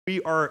We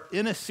are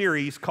in a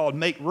series called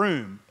Make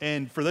Room.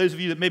 And for those of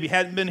you that maybe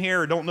hadn't been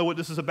here or don't know what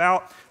this is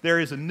about, there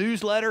is a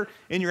newsletter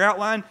in your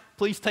outline.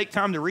 Please take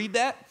time to read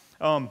that.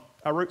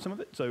 I wrote some of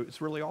it, so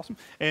it's really awesome.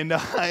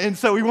 And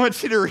so we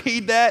want you to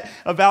read that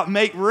about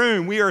Make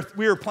Room. We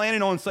are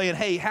planning on saying,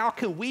 hey, how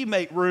can we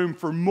make room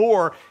for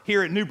more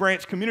here at New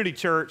Branch Community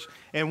Church?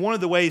 And one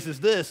of the ways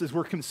is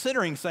we're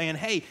considering saying,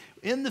 hey,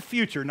 in the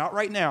future, not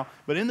right now,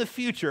 but in the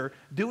future,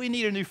 do we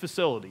need a new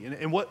facility?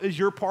 And what is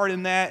your part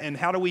in that? And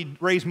how do we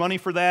raise money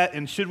for that?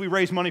 And should we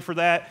raise money for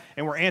that?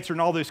 And we're answering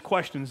all those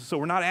questions. So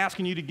we're not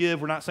asking you to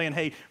give. We're not saying,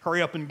 hey,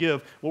 hurry up and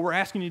give. What we're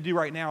asking you to do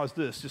right now is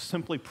this, just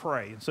simply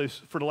pray. And so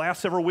for the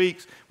last several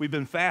weeks, we've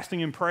been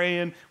fasting and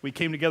praying. We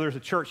came together as a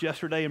church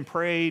yesterday and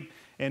prayed.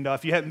 And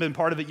if you haven't been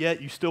part of it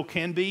yet, you still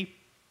can be.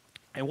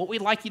 And what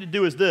we'd like you to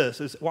do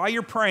is while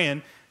you're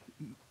praying,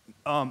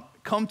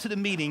 come to the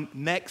meeting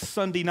next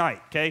Sunday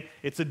night, okay?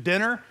 It's a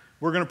dinner.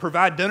 We're going to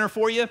provide dinner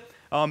for you.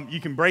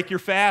 You can break your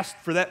fast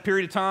for that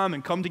period of time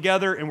and come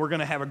together, and we're going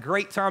to have a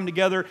great time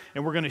together,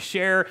 and we're going to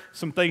share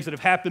some things that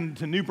have happened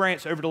to New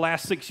Branch over the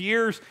last 6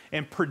 years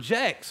and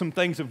project some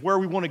things of where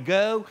we want to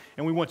go,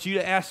 and we want you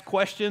to ask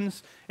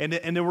questions, and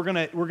then we're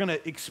going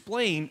to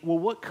explain, well,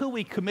 what could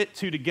we commit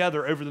to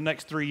together over the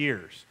next 3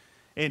 years?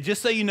 And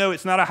just so you know,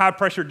 it's not a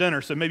high-pressure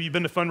dinner, so maybe you've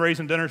been to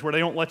fundraising dinners where they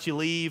don't let you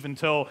leave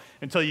until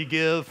you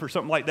give or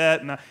something like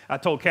that. And I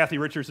told Kathy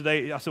Richards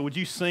today, I said, would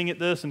you sing at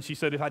this? And she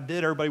said, if I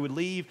did, everybody would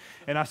leave.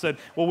 And I said,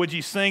 well, would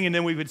you sing? And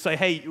then we would say,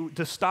 hey,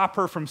 to stop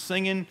her from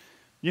singing,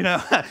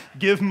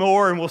 give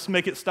more and we'll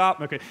make it stop.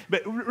 Okay,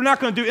 but we're not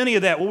going to do any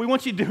of that. What we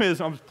want you to do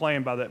is, I'm just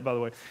playing by the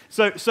way.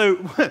 So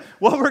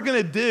what we're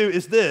going to do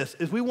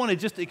is we want to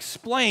just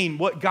explain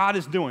what God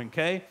is doing,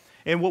 okay?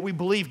 And what we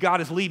believe God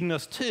is leading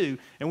us to,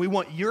 and we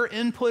want your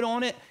input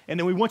on it, and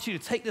then we want you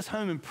to take this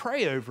home and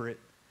pray over it,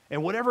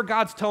 and whatever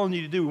God's telling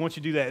you to do, we want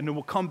you to do that, and then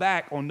we'll come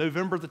back on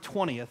November the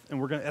 20th,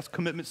 and that's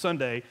Commitment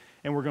Sunday,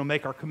 and we're going to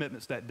make our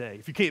commitments that day.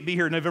 If you can't be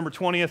here November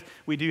 20th,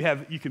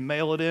 you can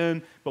mail it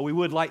in, but we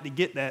would like to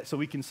get that so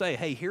we can say,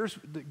 hey,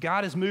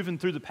 God is moving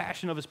through the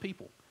passion of his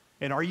people.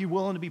 And are you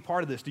willing to be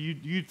part of this? Do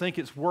you think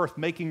it's worth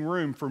making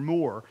room for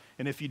more?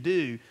 And if you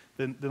do,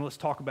 then let's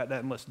talk about that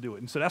and let's do it.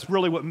 And so that's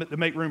really what the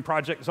Make Room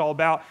Project is all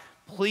about.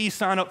 Please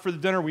sign up for the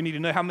dinner. We need to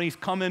know how many's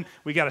coming.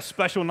 We got a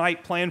special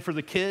night planned for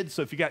the kids.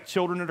 So if you got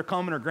children that are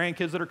coming or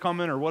grandkids that are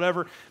coming or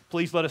whatever,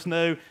 please let us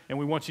know. And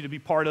we want you to be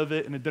part of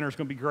it. And the dinner's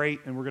going to be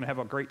great. And we're going to have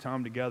a great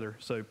time together.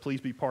 So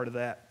please be part of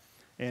that.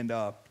 And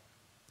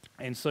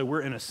so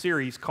we're in a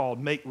series called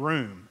Make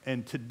Room.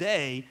 And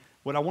today,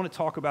 what I want to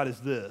talk about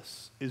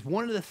is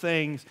one of the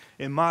things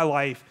in my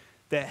life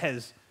that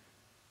has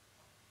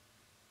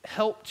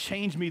helped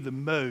change me the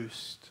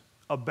most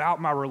about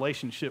my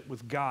relationship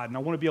with God. And I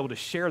want to be able to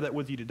share that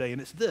with you today.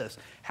 And it's this: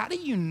 how do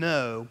you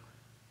know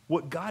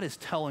what God is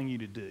telling you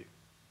to do?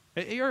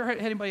 You ever had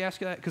anybody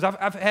ask you that? Because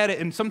I've had it,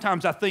 and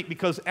sometimes I think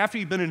because after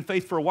you've been in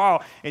faith for a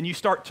while and you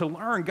start to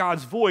learn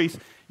God's voice,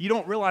 you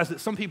don't realize that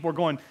some people are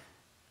going,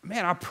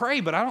 man, I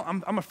pray, but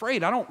I'm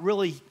afraid I don't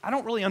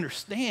really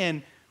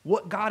understand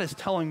what God is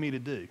telling me to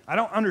do. I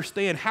don't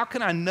understand. How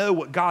can I know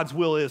what God's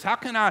will is? How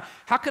could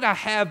I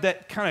have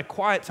that kind of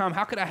quiet time?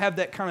 How could I have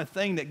that kind of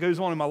thing that goes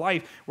on in my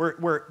life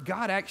where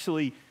God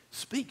actually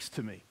speaks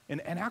to me?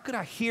 And how could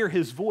I hear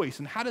his voice?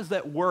 And how does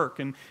that work?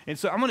 And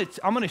so I'm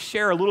gonna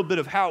share a little bit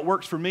of how it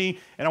works for me,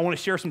 and I want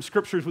to share some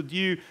scriptures with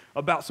you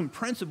about some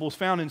principles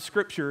found in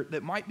Scripture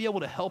that might be able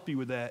to help you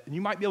with that. And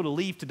you might be able to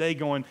leave today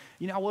going,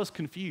 I was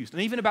confused.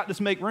 And even about this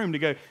Make Room, to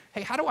go,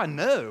 hey, how do I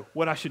know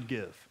what I should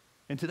give?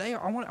 And today,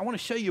 I want to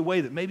show you a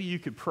way that maybe you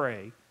could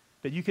pray,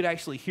 that you could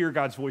actually hear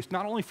God's voice,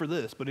 not only for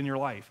this, but in your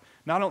life.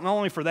 Not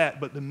only for that,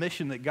 but the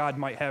mission that God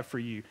might have for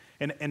you,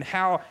 and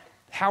how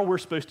we're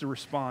supposed to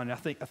respond. I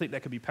think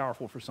that could be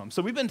powerful for some.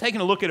 So we've been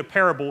taking a look at a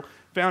parable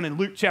found in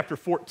Luke chapter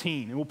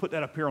 14, and we'll put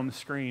that up here on the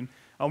screen.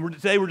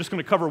 Today, we're just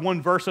going to cover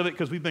one verse of it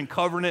because we've been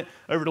covering it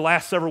over the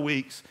last several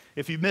weeks.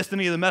 If you've missed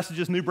any of the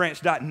messages,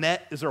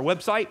 newbranch.net is our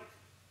website.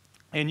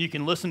 And you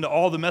can listen to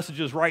all the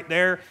messages right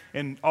there,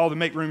 and all the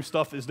Make Room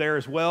stuff is there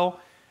as well.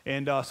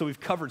 And so we've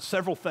covered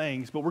several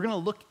things, but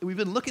we've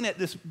been looking at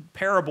this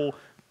parable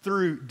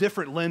through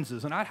different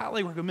lenses, and I'd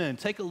highly recommend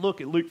take a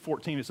look at Luke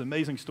 14. It's an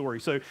amazing story.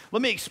 So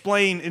let me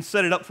explain and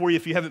set it up for you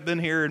if you haven't been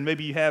here, and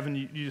maybe you have and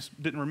you just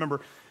didn't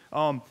remember,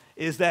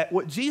 is that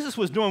what Jesus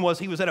was doing was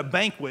he was at a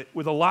banquet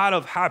with a lot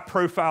of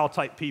high-profile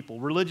type people,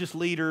 religious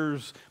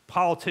leaders,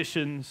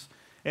 politicians.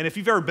 And if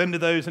you've ever been to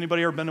those,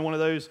 anybody ever been to one of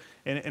those,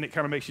 and it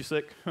kind of makes you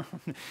sick?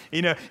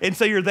 And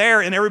so you're there,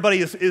 and everybody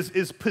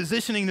is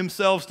positioning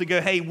themselves to go,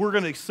 hey, we're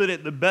going to sit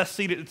at the best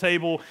seat at the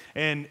table,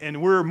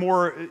 and we're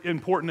more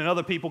important than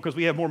other people because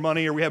we have more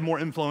money or we have more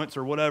influence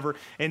or whatever.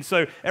 And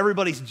so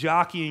everybody's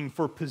jockeying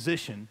for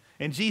position.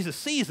 And Jesus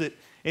sees it,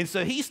 and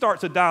so he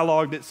starts a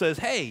dialogue that says,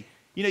 hey,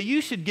 you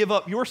should give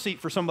up your seat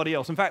for somebody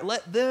else. In fact,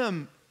 let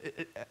them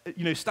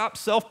stop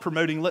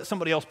self-promoting, let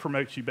somebody else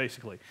promote you,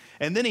 basically.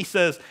 And then he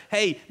says,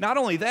 hey, not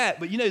only that,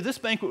 but this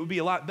banquet would be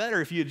a lot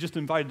better if you had just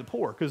invited the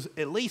poor, because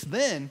at least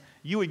then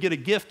you would get a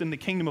gift in the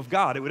kingdom of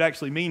God. It would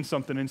actually mean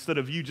something instead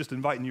of you just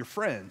inviting your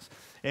friends.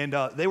 And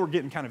they were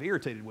getting kind of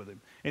irritated with him.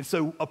 And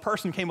so a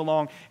person came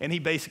along, and he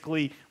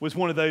basically was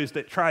one of those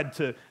that tried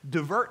to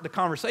divert the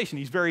conversation.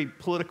 He's very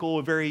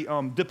political, very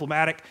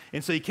diplomatic.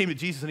 And so he came to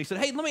Jesus, and he said,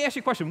 hey, let me ask you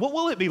a question. What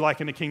will it be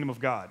like in the kingdom of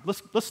God?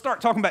 Let's start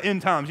talking about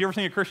end times. You ever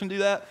seen a Christian do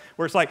that?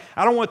 Where it's like,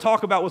 I don't want to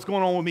talk about what's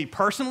going on with me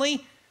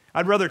personally.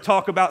 I'd rather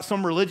talk about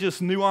some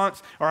religious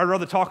nuance, or I'd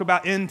rather talk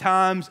about end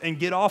times and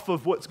get off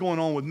of what's going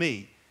on with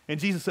me. And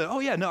Jesus said, oh,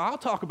 yeah, no, I'll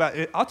talk about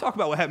it. I'll talk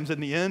about what happens in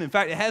the end. In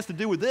fact, it has to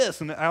do with this.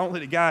 And I don't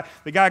think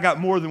the guy got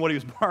more than what he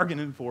was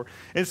bargaining for.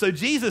 And so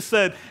Jesus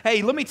said,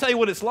 hey, let me tell you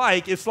what it's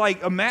like. It's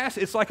like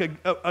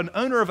an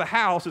owner of a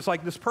house. It's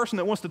like this person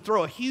that wants to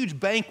throw a huge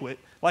banquet,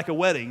 like a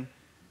wedding.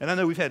 And I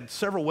know we've had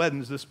several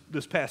weddings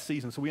this past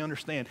season, so we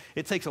understand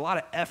it takes a lot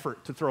of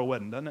effort to throw a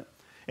wedding, doesn't it?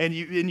 And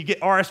you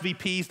get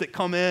RSVPs that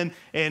come in,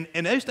 and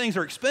those things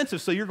are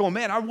expensive. So you're going,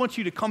 man, I want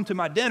you to come to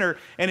my dinner.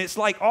 And it's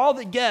like all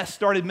the guests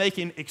started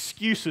making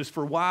excuses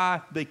for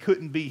why they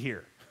couldn't be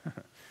here.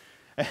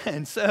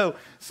 And so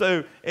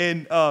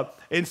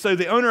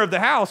the owner of the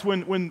house,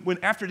 when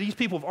after these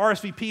people have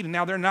RSVP'd and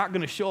now they're not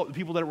going to show up, the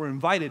people that were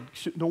invited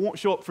won't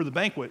show up for the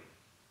banquet,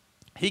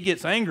 he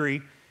gets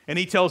angry. And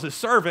he tells his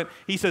servant,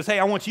 he says, hey,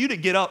 I want you to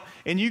get up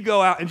and you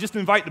go out and just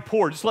invite the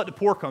poor. Just let the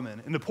poor come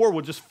in. And the poor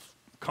will just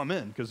come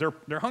in because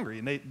they're hungry.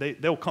 And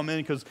they'll come in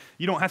because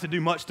you don't have to do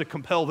much to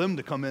compel them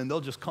to come in.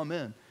 They'll just come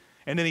in.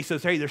 And then he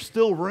says, hey, there's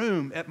still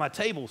room at my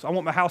tables. I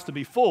want my house to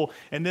be full.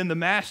 And then the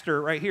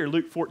master, right here,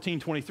 Luke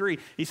 14:23,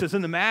 he says,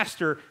 then the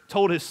master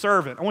told his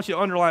servant. I want you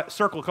to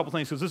circle a couple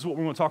things because this is what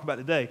we're going to talk about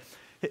today.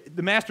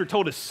 The master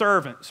told his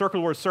servant,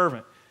 circle the word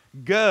servant,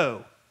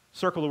 go,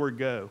 circle the word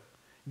go.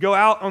 Go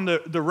out on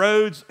the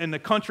roads and the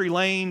country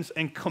lanes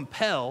and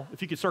compel,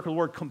 if you could circle the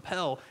word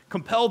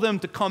compel them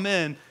to come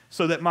in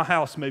so that my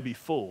house may be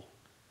full.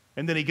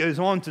 And then he goes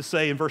on to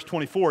say in verse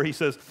 24, he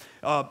says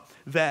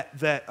that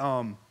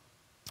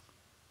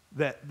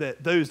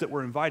those that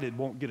were invited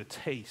won't get a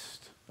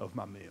taste of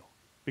my meal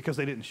because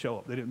they didn't show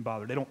up, they didn't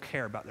bother, they don't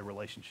care about their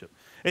relationship.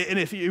 And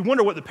if you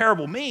wonder what the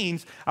parable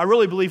means, I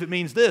really believe it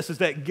means this, is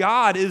that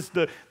God is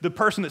the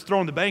person that's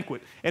throwing the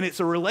banquet, and it's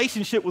a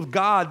relationship with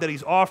God that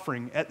he's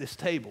offering at this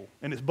table,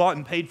 and it's bought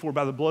and paid for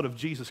by the blood of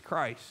Jesus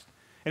Christ.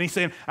 And he's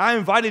saying, I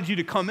invited you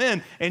to come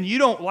in, and you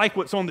don't like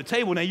what's on the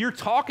table. Now, you're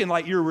talking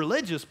like you're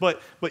religious,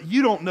 but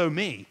you don't know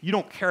me. You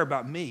don't care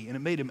about me. And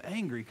it made him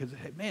angry because,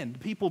 man, the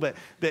people that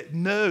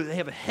know, they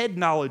have a head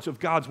knowledge of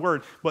God's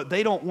word, but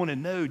they don't want to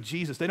know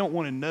Jesus. They don't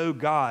want to know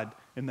God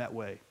in that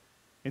way.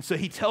 And so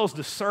he tells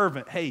the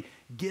servant, hey,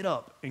 get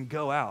up and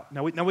go out.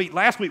 Now,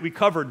 last week we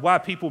covered why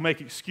people make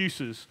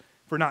excuses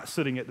for not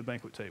sitting at the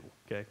banquet table,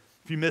 okay?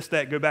 If you missed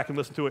that, go back and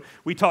listen to it.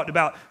 We talked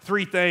about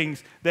 3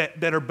 things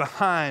that are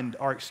behind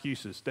our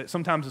excuses. That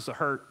sometimes it's a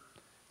hurt,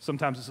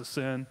 sometimes it's a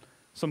sin,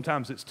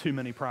 sometimes it's too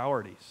many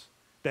priorities.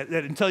 That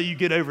until you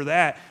get over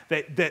that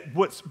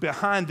what's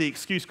behind the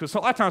excuse, because a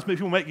lot of times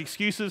people make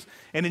excuses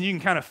and then you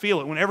can kind of feel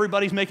it. When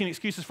everybody's making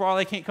excuses for why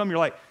they can't come, you're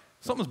like,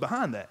 something's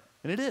behind that,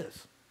 and it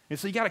is. And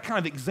so you got to kind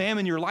of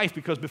examine your life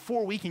because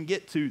before we can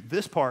get to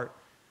this part,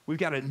 we've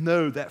got to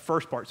know that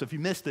first part. So if you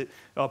missed it,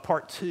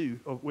 part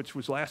 2, which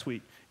was last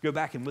week, go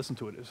back and listen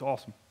to it. It's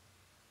awesome.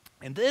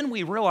 And then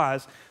we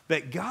realize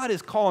that God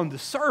is calling the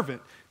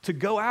servant to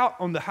go out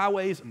on the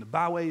highways and the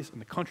byways and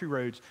the country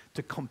roads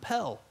to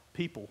compel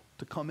people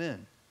to come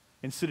in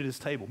and sit at his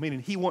table,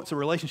 meaning he wants a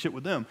relationship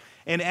with them.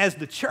 And as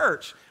the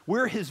church,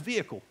 we're his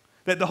vehicle.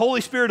 That the Holy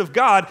Spirit of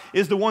God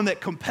is the one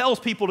that compels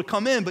people to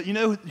come in, but you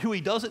know who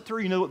he does it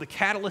through? You know what the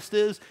catalyst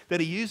is that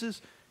he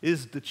uses?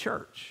 Is the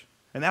church.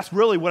 And that's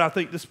really what I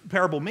think this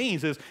parable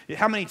means is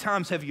how many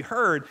times have you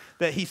heard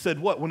that he said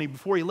what?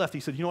 Before he left,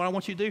 he said, you know what I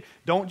want you to do?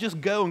 Don't just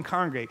go and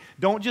congregate.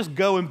 Don't just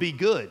go and be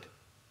good.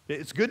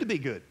 It's good to be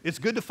good. It's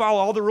good to follow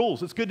all the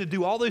rules. It's good to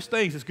do all those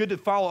things. It's good to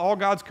follow all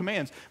God's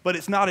commands, but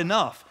it's not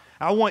enough.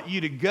 I want you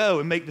to go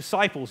and make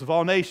disciples of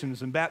all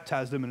nations and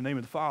baptize them in the name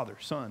of the Father,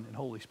 Son, and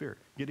Holy Spirit.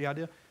 Get the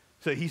idea?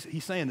 So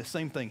he's saying the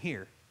same thing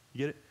here. You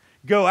get it?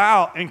 Go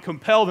out and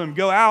compel them.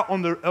 Go out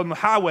on the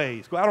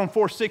highways. Go out on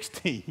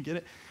 460. You get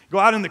it? Go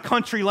out in the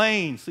country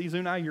lanes. See,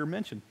 Zunai, you're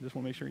mentioned. Just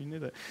want to make sure you knew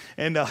that.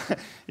 And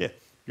yeah,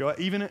 go out,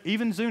 even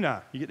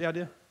Zunai. You get the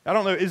idea? I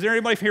don't know. Is there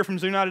anybody here from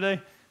Zunai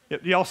today?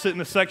 Y'all sit in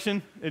the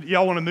section?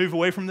 Y'all want to move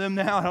away from them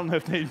now? I don't know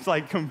if they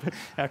like come.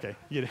 Okay,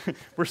 you get it.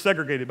 We're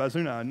segregated by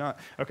Zunai, not.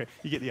 Okay,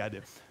 you get the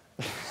idea.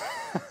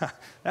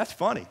 That's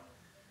funny.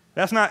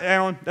 That's not,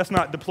 Alan, that's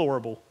not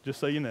deplorable, just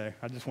so you know.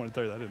 I just want to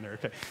throw that in there,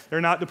 okay? They're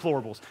not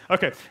deplorables.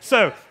 Okay,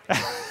 so,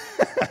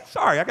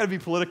 sorry, I got to be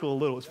political a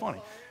little. It's funny.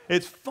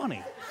 It's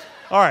funny.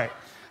 All right.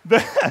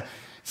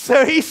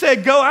 So he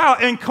said, go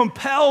out and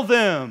compel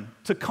them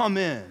to come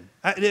in.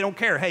 They don't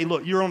care. Hey,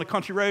 look, you're on the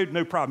country road,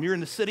 no problem. You're in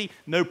the city,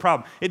 no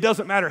problem. It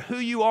doesn't matter who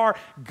you are.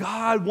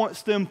 God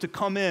wants them to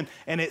come in,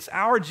 and it's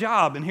our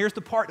job, and here's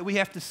the part that we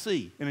have to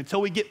see, and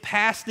until we get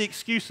past the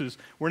excuses,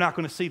 we're not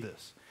going to see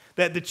this,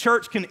 That the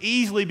church can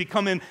easily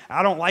become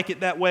I don't like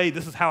it that way.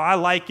 This is how I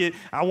like it.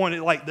 I want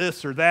it like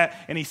this or that.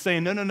 And he's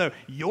saying, no, no, no.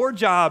 Your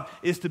job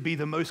is to be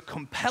the most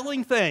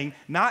compelling thing,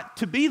 not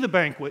to be the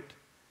banquet,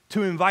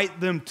 to invite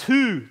them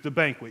to the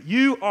banquet.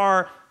 You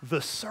are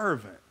the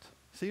servant.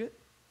 See it?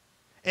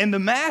 And the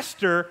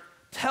master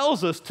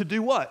tells us to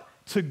do what?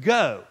 To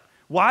go.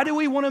 Why do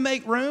we want to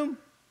make room?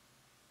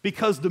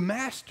 Because the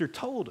master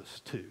told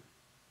us to.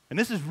 And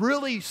this is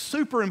really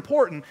super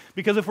important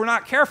because if we're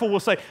not careful,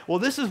 we'll say, well,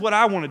 this is what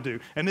I want to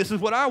do, and this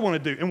is what I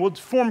want to do. And we'll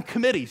form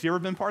committees. You ever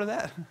been part of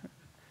that?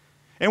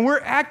 And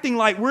we're acting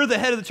like we're the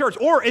head of the church.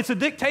 Or it's a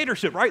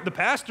dictatorship, right? The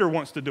pastor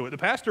wants to do it. The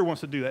pastor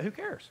wants to do that. Who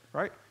cares,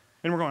 right?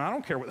 And we're going, I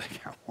don't care what that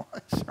guy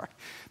wants, right?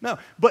 No,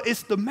 but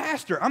it's the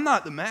master. I'm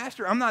not the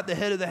master. I'm not the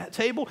head of the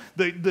table.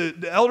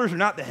 The elders are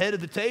not the head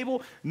of the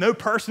table. No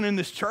person in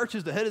this church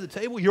is the head of the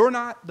table. You're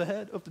not the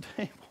head of the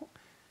table.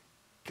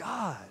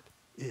 God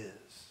is.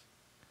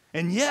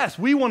 And yes,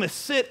 we want to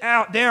sit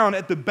down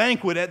at the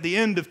banquet at the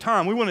end of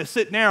time. We want to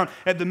sit down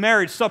at the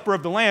marriage supper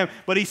of the Lamb.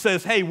 But he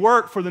says, hey,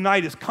 work, for the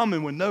night is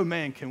coming when no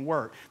man can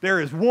work.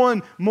 There is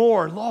one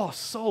more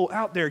lost soul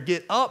out there.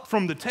 Get up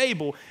from the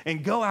table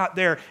and go out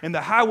there in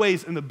the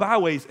highways and the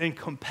byways and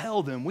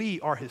compel them.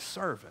 We are his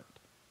servant.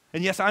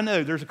 And yes, I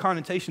know there's a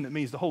connotation that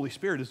means the Holy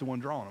Spirit is the one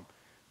drawing them.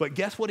 But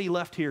guess what he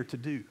left here to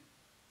do?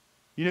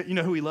 You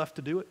know who he left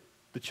to do it?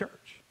 The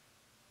church.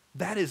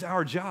 That is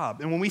our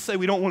job. And when we say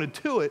we don't want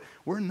to do it,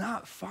 we're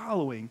not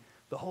following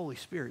the Holy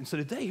Spirit. And so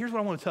today, here's what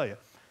I want to tell you.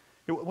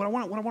 What I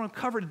want to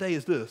cover today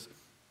is this,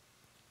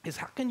 is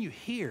how can you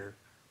hear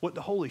what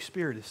the Holy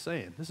Spirit is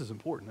saying? This is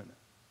important, isn't it?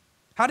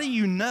 How do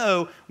you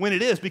know when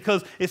it is?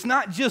 Because it's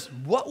not just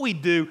what we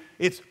do,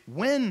 it's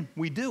when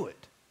we do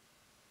it.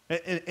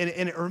 And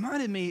it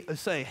reminded me of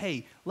say,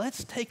 hey,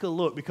 let's take a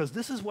look, because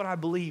this is what I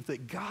believe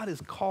that God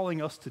is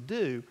calling us to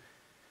do.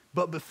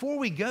 But before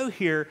we go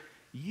here,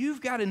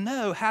 you've got to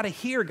know how to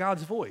hear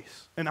God's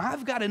voice. And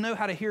I've got to know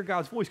how to hear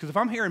God's voice. Because if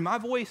I'm hearing my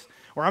voice,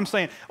 or I'm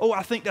saying, oh,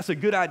 I think that's a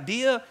good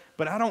idea,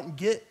 but I don't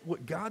get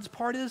what God's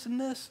part is in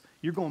this,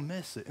 you're going to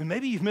miss it. And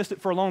maybe you've missed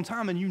it for a long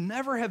time and you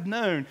never have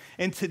known.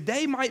 And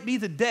today might be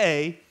the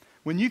day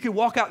when you could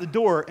walk out the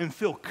door and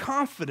feel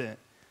confident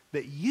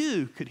that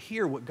you could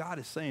hear what God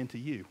is saying to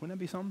you. Wouldn't that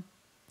be something?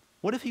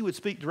 What if he would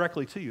speak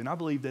directly to you? And I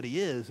believe that he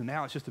is. And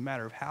now it's just a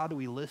matter of how do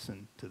we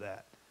listen to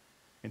that?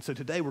 And so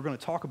today we're going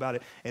to talk about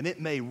it, and it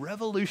may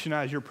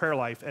revolutionize your prayer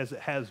life as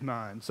it has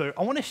mine. So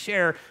I want to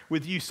share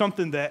with you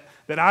something that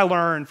I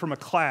learned from a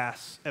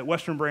class at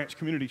Western Branch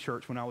Community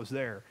Church when I was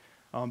there.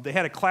 They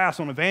had a class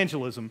on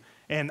evangelism,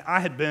 and I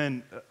had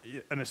been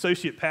an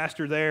associate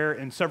pastor there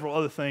and several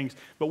other things.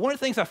 But one of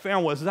the things I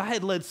found was I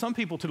had led some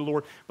people to the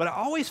Lord, but I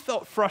always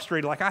felt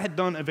frustrated, like I had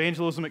done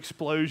evangelism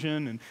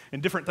explosion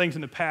and different things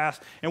in the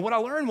past. And what I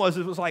learned was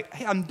it was like,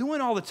 hey, I'm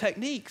doing all the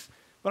techniques,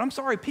 but I'm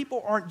sorry,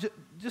 people aren't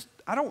just,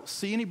 I don't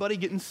see anybody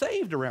getting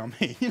saved around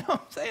me. You know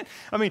what I'm saying?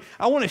 I mean,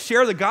 I want to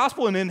share the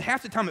gospel, and then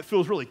half the time it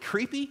feels really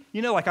creepy.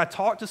 You know, like I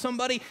talk to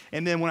somebody,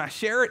 and then when I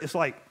share it, it's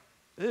like,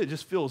 it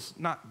just feels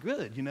not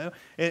good, you know?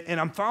 And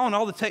I'm following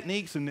all the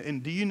techniques,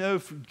 and do you know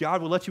if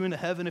God will let you into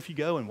heaven if you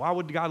go, and why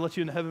would God let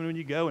you into heaven when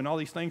you go, and all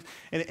these things,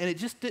 and it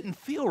just didn't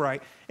feel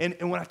right. And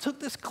when I took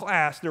this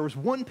class, there was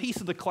one piece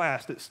of the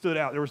class that stood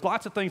out. There was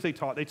lots of things they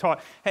taught. They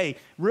taught, hey,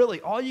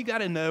 really, all you got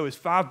to know is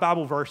 5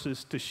 Bible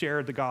verses to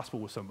share the gospel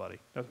with somebody.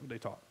 That's what they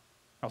taught.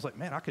 I was like,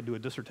 man, I could do a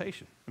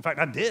dissertation. In fact,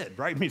 I did,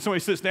 right? I mean, somebody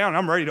sits down, and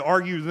I'm ready to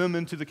argue them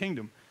into the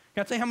kingdom.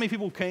 Can I tell you how many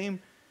people came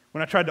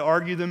when I tried to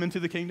argue them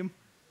into the kingdom?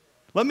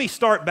 Let me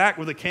start back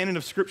with a canon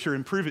of Scripture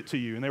and prove it to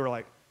you. And they were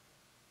like,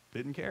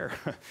 didn't care,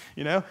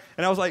 you know?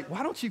 And I was like,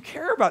 why don't you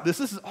care about this?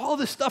 This is all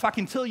this stuff I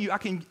can tell you. I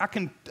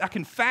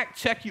can fact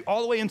check you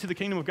all the way into the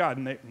kingdom of God.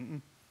 And they,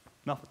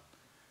 nothing.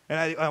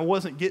 And I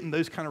wasn't getting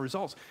those kind of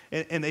results.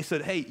 And they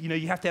said, hey, you know,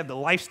 you have to have the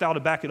lifestyle to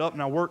back it up.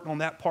 And I worked on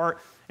that part.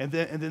 And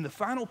then the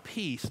final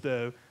piece,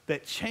 though,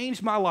 that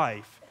changed my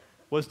life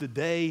was the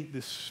day,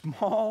 this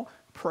small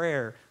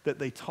prayer that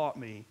they taught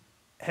me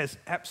has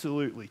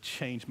absolutely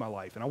changed my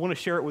life. And I want to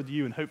share it with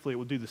you, and hopefully it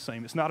will do the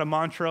same. It's not a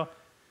mantra,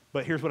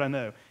 but here's what I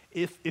know.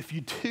 If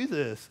you do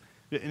this,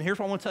 and here's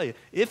what I want to tell you.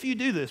 If you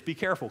do this, be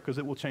careful, because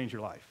it will change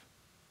your life.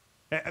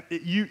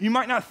 You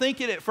might not think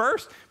it at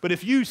first, but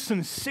if you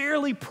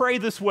sincerely pray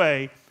this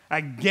way,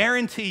 I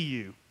guarantee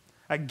you,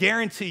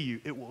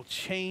 it will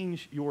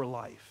change your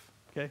life,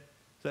 okay?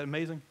 Is that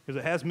amazing? Because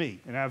it has me,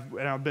 and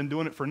I've been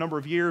doing it for a number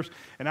of years,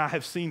 and I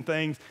have seen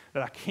things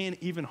that I can't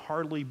even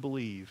hardly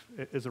believe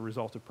as a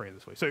result of praying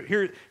this way. So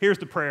here's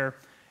the prayer,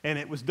 and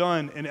it was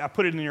done, and I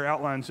put it in your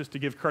outlines just to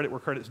give credit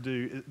where credit's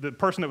due. The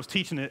person that was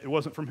teaching it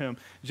wasn't from him.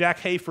 Jack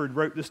Hayford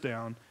wrote this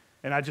down,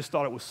 and I just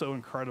thought it was so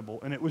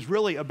incredible, and it was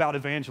really about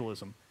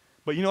evangelism.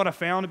 But you know what I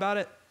found about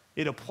it?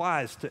 It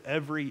applies to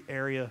every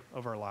area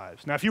of our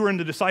lives. Now, if you were in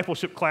the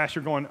discipleship class,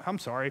 you're going, I'm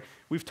sorry,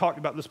 we've talked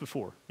about this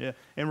before. Yeah,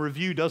 and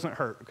review doesn't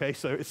hurt, okay?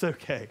 So it's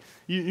okay.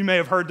 You may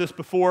have heard this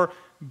before,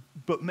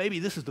 but maybe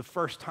this is the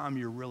first time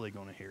you're really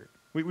going to hear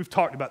it. We've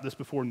talked about this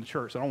before in the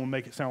church. So I don't want to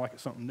make it sound like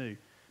it's something new.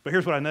 But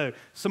here's what I know.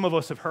 Some of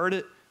us have heard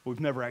it, but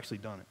we've never actually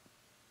done it.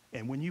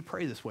 And when you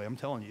pray this way, I'm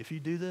telling you, if you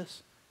do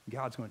this,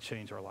 God's going to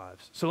change our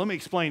lives. So let me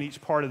explain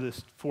each part of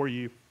this for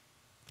you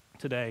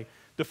today.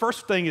 The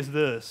first thing is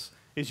this,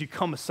 is you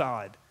come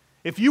aside.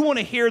 If you want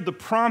to hear the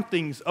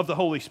promptings of the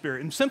Holy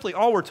Spirit, and simply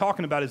all we're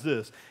talking about is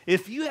this,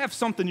 if you have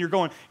something you're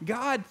going,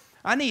 God,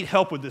 I need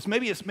help with this.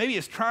 Maybe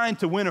it's trying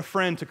to win a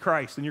friend to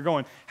Christ, and you're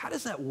going, how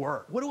does that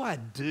work? What do I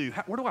do?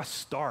 Where do I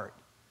start?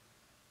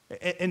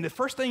 And the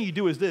first thing you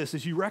do is this,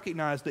 is you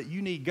recognize that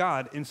you need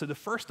God, and so the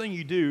first thing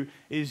you do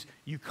is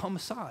you come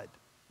aside.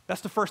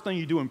 That's the first thing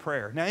you do in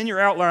prayer. Now, in your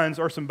outlines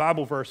are some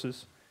Bible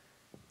verses,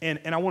 and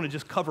I want to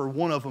just cover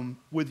one of them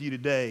with you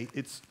today.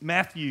 It's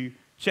Matthew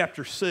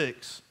chapter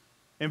 6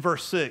 and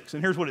verse 6,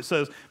 and here's what it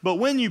says. But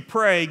when you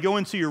pray, go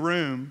into your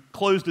room,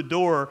 close the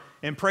door,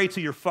 and pray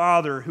to your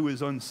Father who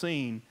is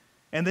unseen,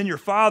 and then your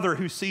Father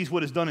who sees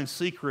what is done in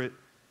secret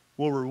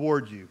will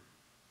reward you.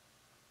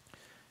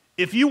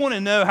 If you want to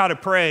know how to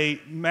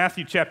pray,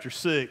 Matthew chapter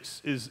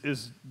 6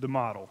 is the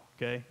model,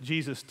 okay?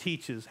 Jesus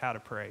teaches how to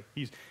pray.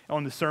 He's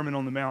on the Sermon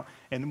on the Mount,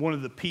 and one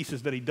of the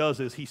pieces that he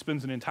does is he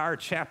spends an entire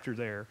chapter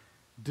there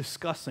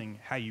discussing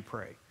how you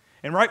pray.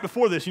 And right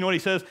before this, you know what he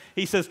says?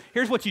 He says,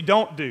 here's what you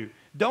don't do.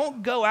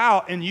 Don't go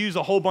out and use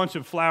a whole bunch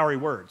of flowery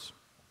words.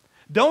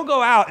 Don't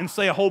go out and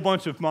say a whole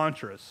bunch of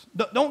mantras.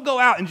 Don't go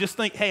out and just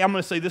think, hey, I'm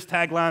going to say this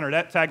tagline or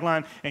that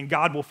tagline, and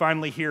God will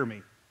finally hear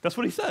me. That's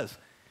what he says.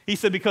 He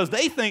said, because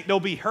they think they'll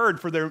be heard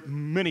for their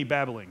many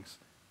babblings,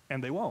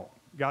 and they won't.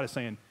 God is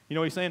saying, you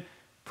know what he's saying?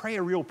 Pray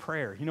a real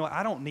prayer. You know what?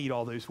 I don't need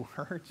all those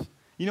words.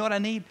 You know what I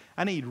need?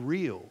 I need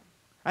real.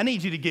 I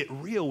need you to get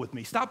real with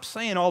me. Stop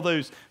saying all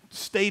those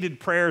stated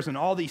prayers and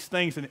all these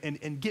things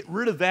and get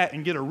rid of that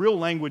and get a real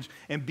language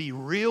and be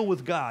real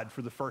with God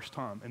for the first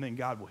time, and then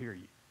God will hear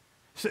you.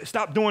 So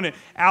stop doing it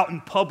out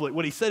in public.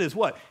 What he said is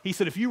what? He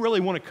said, if you really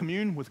want to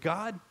commune with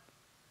God,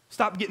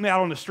 stop getting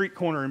out on the street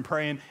corner and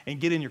praying and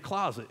get in your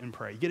closet and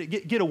pray.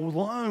 Get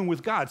alone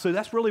with God. So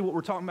that's really what we're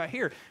talking about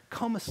here.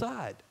 Come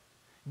aside.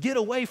 Get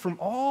away from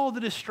all the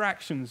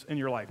distractions in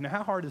your life. Now,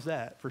 how hard is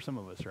that for some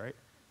of us, right?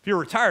 If you're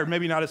retired,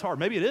 maybe not as hard.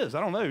 Maybe it is. I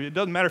don't know. It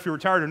doesn't matter if you're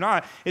retired or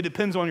not. It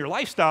depends on your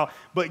lifestyle.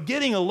 But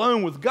getting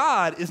alone with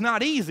God is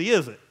not easy,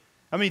 is it?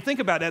 I mean, think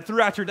about that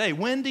throughout your day.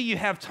 When do you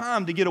have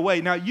time to get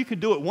away? Now, you can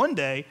do it one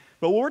day,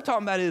 but what we're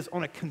talking about is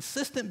on a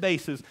consistent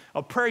basis,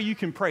 a prayer you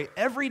can pray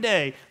every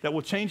day that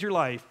will change your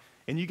life,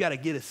 and you got to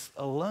get us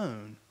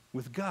alone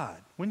with God.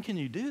 When can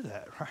you do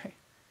that, right?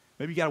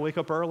 Maybe you got to wake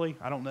up early.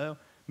 I don't know.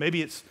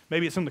 Maybe it's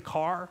in the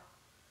car.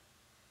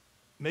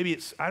 Maybe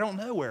it's, I don't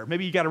know where.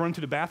 Maybe you got to run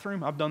to the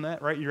bathroom. I've done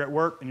that, right? You're at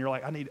work, and you're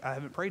like, I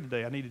haven't prayed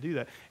today. I need to do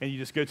that. And you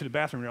just go to the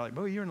bathroom, and you're like,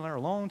 boy, you're in there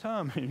a long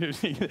time.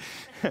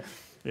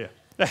 Yeah.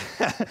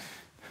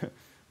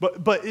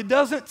 But it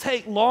doesn't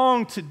take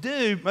long to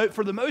do.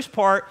 For the most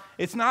part,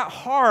 it's not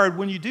hard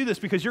when you do this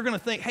because you're going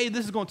to think, hey,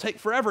 this is going to take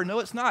forever. No,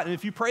 it's not. And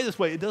if you pray this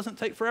way, it doesn't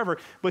take forever,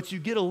 but you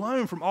get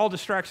alone from all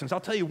distractions. I'll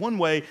tell you one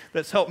way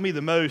that's helped me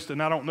the most,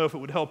 and I don't know if it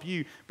would help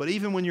you, but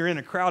even when you're in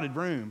a crowded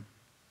room,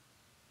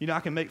 you know, I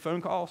can make phone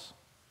calls,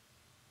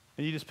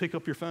 and you just pick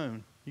up your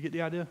phone. You get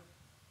the idea?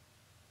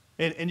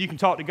 And you can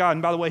talk to God.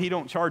 And by the way, he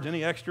don't charge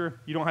any extra.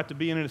 You don't have to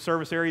be in a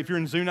service area. If you're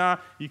in Zuni,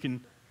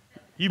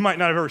 you might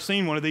not have ever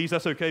seen one of these.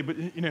 That's okay. But,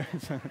 you know,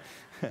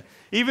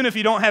 even if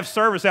you don't have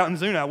service out in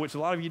Zuni, which a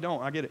lot of you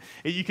don't, I get it.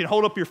 You can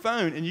hold up your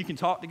phone and you can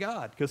talk to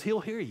God because he'll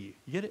hear you.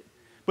 You get it?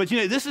 But, you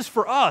know, this is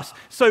for us.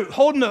 So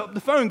holding up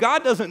the phone,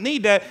 God doesn't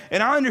need that.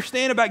 And I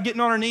understand about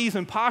getting on our knees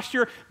and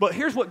posture, but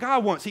here's what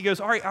God wants. He goes,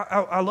 all right,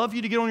 I love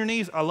you to get on your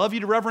knees. I love you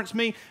to reverence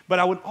me, but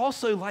I would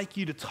also like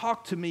you to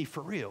talk to me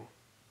for real.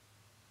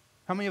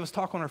 How many of us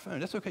talk on our phone?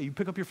 That's okay. You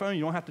pick up your phone.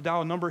 You don't have to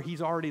dial a number.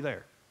 He's already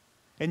there.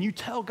 And you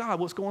tell God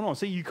what's going on.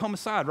 See, you come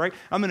aside, right?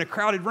 I'm in a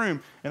crowded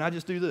room, and I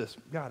just do this.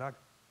 God,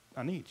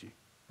 I need you,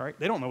 right?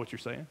 They don't know what you're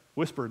saying.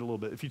 Whisper it a little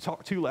bit. If you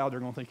talk too loud, they're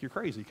going to think you're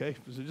crazy, okay?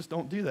 So just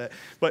don't do that.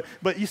 But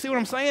you see what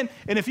I'm saying?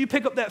 And if you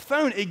pick up that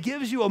phone, it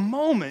gives you a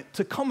moment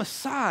to come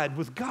aside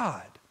with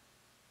God.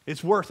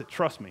 It's worth it.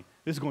 Trust me.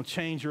 This is going to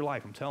change your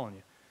life, I'm telling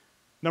you.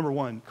 Number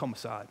one, come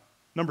aside.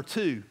 Number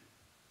two,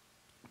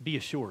 be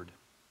assured.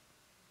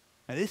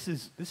 Now, this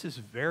is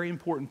a very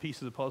important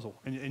piece of the puzzle,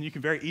 and you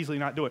can very easily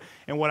not do it.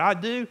 And what I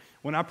do,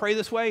 when I pray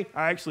this way,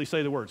 I actually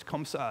say the words,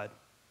 come aside,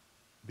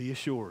 be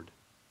assured.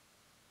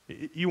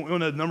 You want to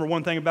know the number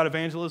one thing about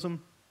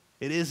evangelism?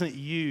 It isn't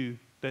you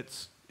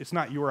it's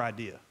not your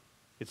idea.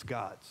 It's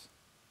God's.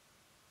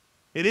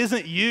 It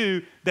isn't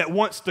you that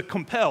wants to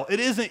compel.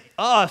 It isn't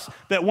us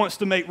that wants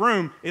to make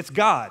room. It's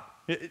God.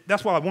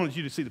 That's why I wanted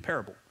you to see the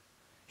parable.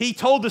 He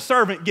told the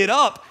servant, get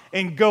up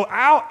and go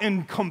out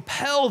and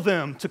compel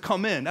them to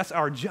come in. That's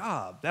our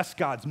job. That's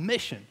God's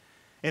mission.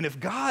 And if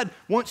God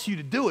wants you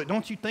to do it,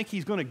 don't you think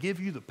he's going to give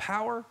you the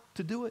power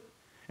to do it?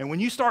 And when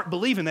you start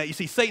believing that, you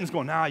see Satan's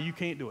going, nah, you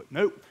can't do it.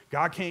 Nope,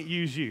 God can't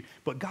use you.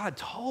 But God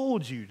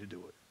told you to do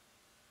it.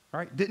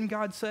 Right? Didn't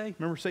God say?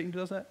 Remember Satan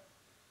does that?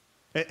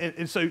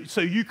 And so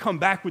you come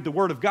back with the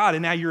word of God,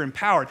 and now you're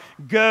empowered.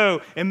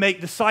 Go and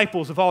make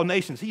disciples of all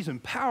nations. He's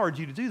empowered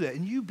you to do that,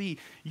 and you be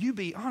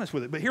honest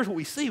with it. But here's what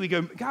we see. We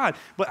go, God,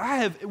 but I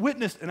have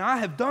witnessed and I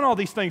have done all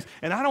these things,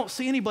 and I don't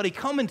see anybody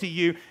coming to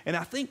you, and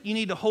I think you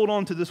need to hold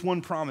on to this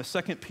one promise.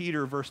 2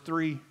 Peter verse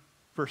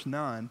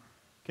 9,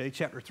 okay,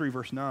 chapter 3,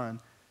 verse 9.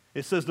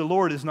 It says, the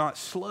Lord is not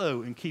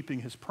slow in keeping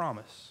his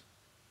promise.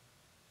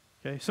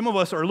 Okay, some of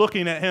us are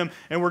looking at him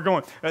and we're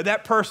going,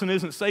 that person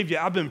isn't saved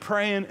yet. I've been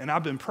praying and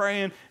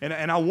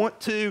I want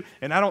to,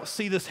 and I don't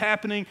see this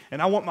happening,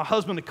 and I want my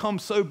husband to come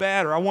so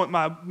bad, or I want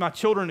my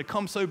children to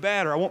come so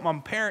bad, or I want my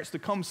parents to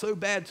come so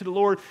bad to the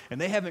Lord,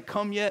 and they haven't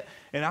come yet,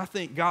 and I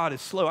think God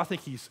is slow. I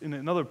think he's, in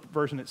another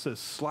version it says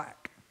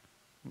slack.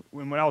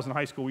 When I was in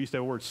high school, we used to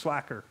have a word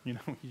slacker. You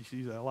know, we used to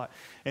use that a lot.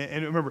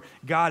 And remember,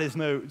 God is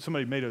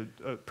somebody made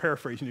a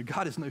paraphrase,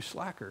 God is no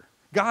slacker.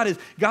 God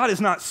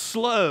is not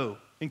slow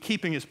in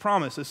keeping his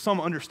promise, as some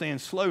understand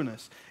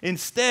slowness.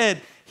 Instead,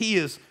 he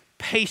is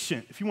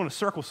patient. If you want to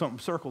circle something,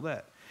 circle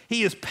that.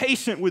 He is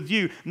patient with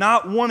you,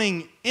 not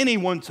wanting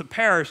anyone to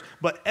perish,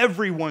 but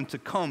everyone to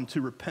come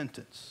to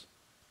repentance.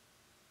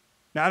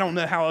 Now, I don't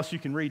know how else you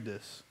can read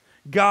this.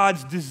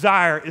 God's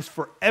desire is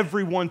for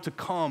everyone to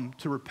come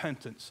to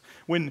repentance.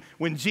 When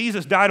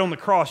Jesus died on the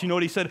cross, you know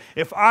what he said?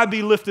 If I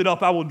be lifted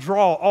up, I will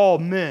draw all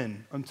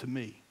men unto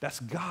me. That's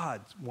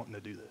God wanting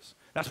to do this.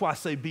 That's why I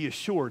say be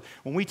assured.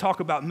 When we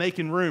talk about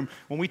making room,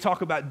 when we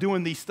talk about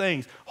doing these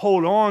things,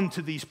 hold on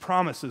to these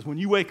promises. When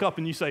you wake up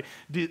and you say,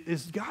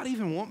 does God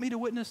even want me to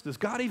witness? Does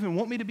God even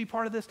want me to be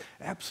part of this?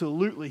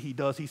 Absolutely he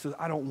does. He says,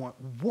 I don't want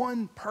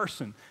one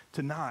person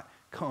to not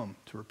come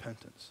to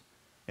repentance.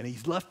 And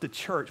he's left the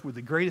church with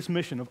the greatest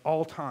mission of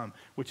all time,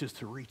 which is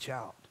to reach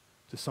out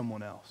to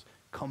someone else.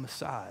 Come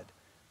aside.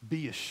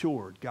 Be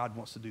assured God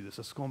wants to do this.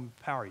 It's going to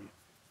empower you.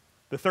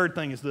 The third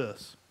thing is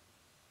this.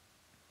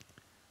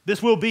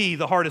 This will be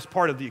the hardest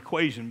part of the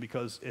equation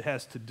because it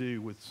has to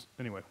do with,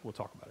 anyway, we'll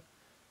talk about it.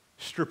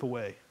 Strip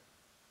away.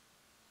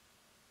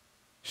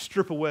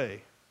 Strip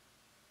away.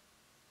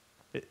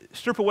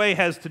 Strip away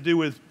has to do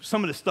with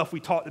some of the stuff we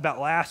talked about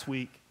last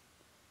week.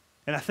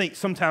 And I think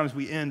sometimes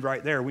we end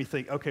right there. We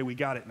think, okay, we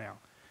got it now.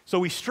 So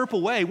we strip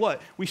away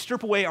what? We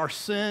strip away our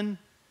sin.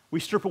 We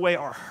strip away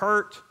our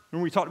hurt.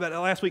 Remember we talked about that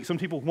last week? Some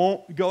people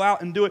won't go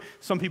out and do it.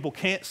 Some people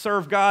can't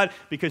serve God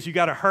because you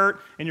got a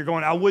hurt and you're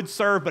going, I would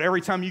serve, but every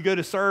time you go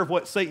to serve,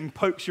 what? Satan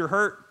pokes your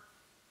hurt,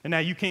 and now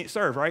you can't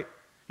serve, right?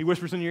 He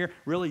whispers in your ear,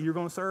 really, you're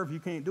going to serve? You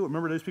can't do it.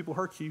 Remember those people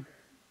hurt you.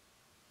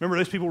 Remember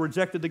those people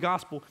rejected the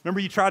gospel. Remember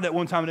you tried that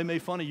one time and they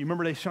made fun of you.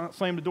 Remember they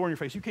slammed the door in your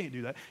face. You can't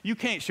do that. You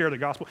can't share the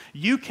gospel.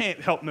 You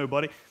can't help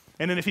nobody.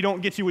 And then if he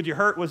don't get you with your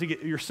hurt, what does he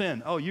get? Your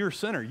sin. Oh, you're a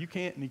sinner. You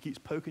can't, and he keeps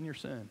poking your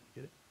sin.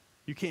 Get it?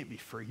 You can't be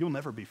free. You'll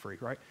never be free,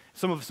 right?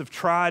 Some of us have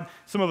tried.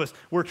 Some of us,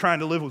 we're trying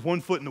to live with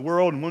one foot in the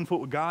world and one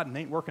foot with God, and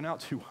it ain't working out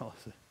too well,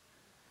 is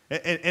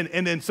it?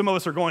 And then some of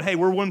us are going, hey,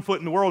 we're 1 foot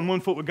in the world and 1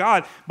 foot with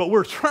God, but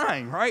we're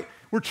trying, right?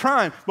 We're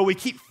trying, but we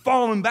keep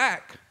falling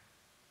back.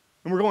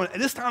 And we're going,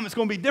 this time it's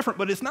going to be different,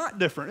 but it's not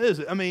different, is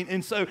it? I mean,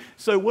 and so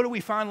what did we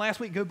find last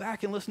week? Go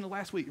back and listen to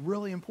last week.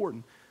 Really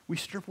important. We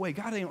strip away.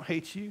 God don't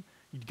hate you.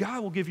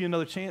 God will give you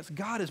another chance.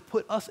 God has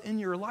put us in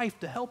your life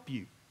to help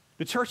you.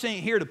 The church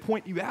ain't here to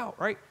point you out,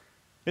 right?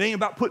 It ain't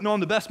about putting on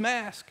the best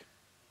mask.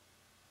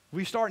 If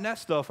we start that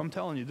stuff, I'm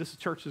telling you, this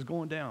church is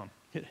going down.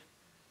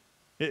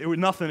 It was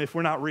nothing if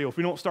we're not real. If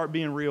we don't start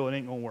being real, it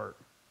ain't going to work.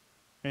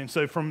 And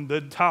so from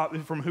the top,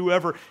 from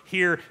whoever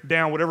here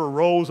down, whatever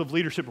roles of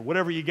leadership or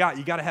whatever you got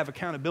to have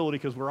accountability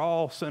because we're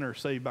all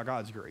sinners saved by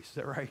God's grace. Is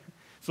that right?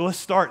 So let's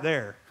start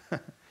there.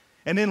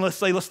 And then let's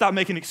stop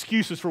making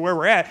excuses for where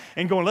we're at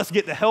and going, let's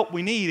get the help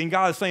we need. And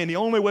God is saying the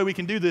only way we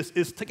can do this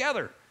is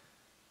together.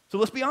 So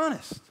let's be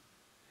honest.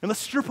 And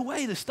let's strip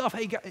away this stuff.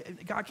 Hey,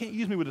 God can't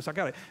use me with this. I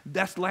got it.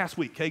 That's last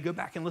week. Okay, go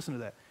back and listen to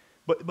that.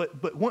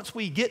 But once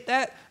we get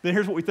that, then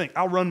here's what we think.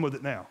 I'll run with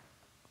it now.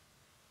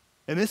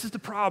 And this is the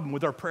problem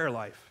with our prayer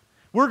life.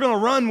 We're going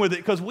to run with it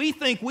because we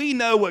think we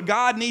know what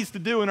God needs to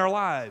do in our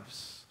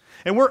lives.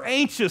 And we're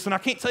anxious, and I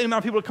can't tell you the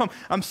amount of people that come.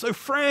 I'm so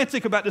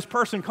frantic about this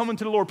person coming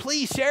to the Lord.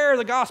 Please share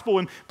the gospel,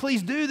 and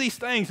please do these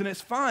things, and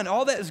it's fine.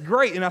 All that is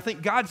great, and I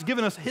think God's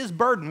given us his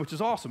burden, which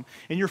is awesome,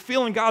 and you're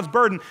feeling God's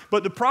burden.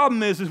 But the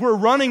problem is we're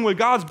running with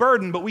God's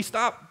burden, but we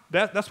stop.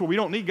 That's where we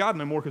don't need God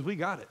no more because we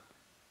got it.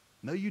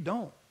 No, you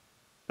don't.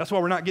 That's why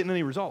we're not getting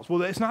any results.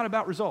 Well, it's not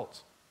about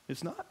results.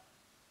 It's not.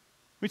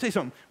 Let me tell you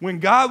something. When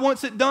God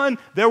wants it done,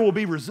 there will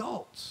be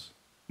results.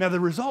 Now, the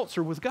results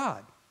are with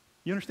God.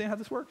 You understand how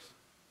this works?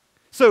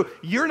 So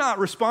you're not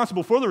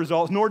responsible for the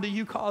results, nor do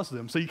you cause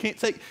them. So you can't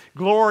take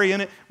glory in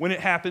it when it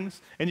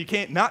happens, and you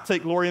can't not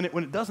take glory in it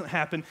when it doesn't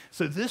happen.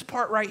 So this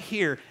part right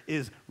here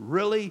is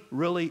really,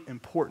 really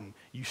important.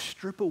 You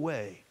strip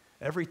away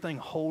everything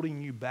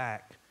holding you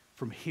back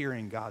from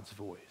hearing God's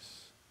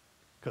voice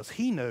because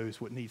he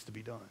knows what needs to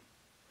be done.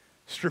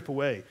 Strip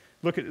away.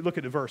 Look at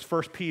the verse,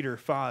 1 Peter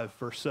 5,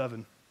 verse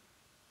 7.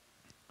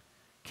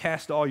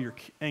 Cast all your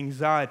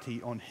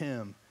anxiety on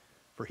him,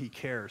 for he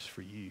cares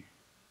for you.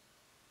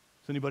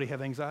 Does anybody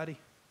have anxiety?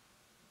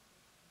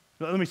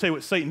 Let me say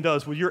what Satan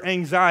does with your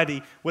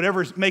anxiety,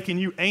 whatever's making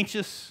you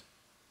anxious.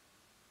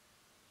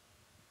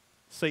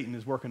 Satan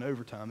is working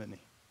overtime, isn't he?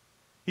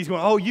 He's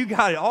going, oh, you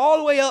got it all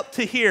the way up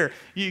to here.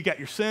 You got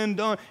your sin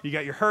done. You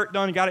got your hurt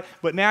done. You got it.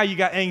 But now you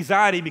got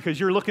anxiety because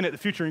you're looking at the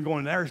future and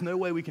going, there's no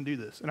way we can do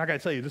this. And I got to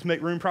tell you, this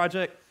Make Room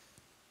project,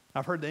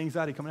 I've heard the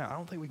anxiety coming out. I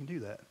don't think we can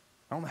do that.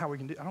 I don't know how we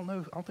can do. I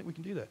don't think we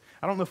can do that.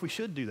 I don't know if we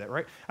should do that,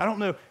 right? I don't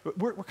know.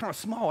 We're kind of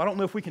small. I don't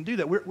know if we can do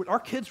that. Our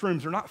kids'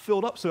 rooms are not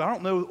filled up, so I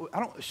don't know.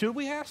 Should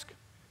we ask?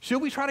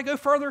 Should we try to go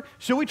further?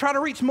 Should we try to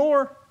reach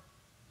more?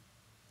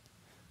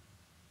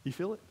 You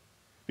feel it?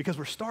 Because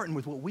we're starting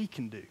with what we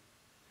can do.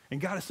 And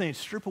God is saying,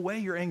 strip away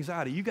your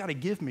anxiety. You got to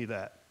give me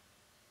that.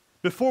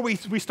 Before we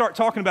start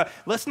talking about,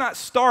 let's not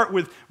start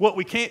with what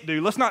we can't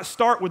do. Let's not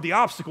start with the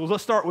obstacles.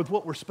 Let's start with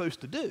what we're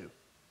supposed to do.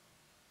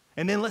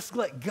 And then let's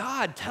let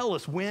God tell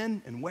us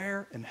when and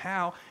where and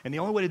how. And the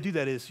only way to do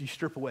that is you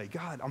strip away.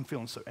 God, I'm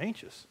feeling so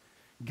anxious.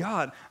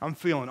 God, I'm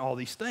feeling all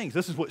these things.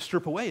 This is what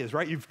strip away is,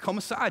 right? You've come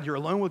aside. You're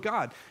alone with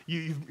God.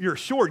 You're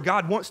assured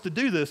God wants to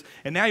do this.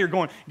 And now you're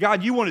going,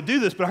 God, you want to do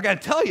this, but I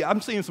got to tell you,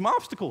 I'm seeing some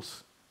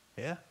obstacles.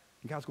 Yeah?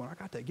 And God's going, I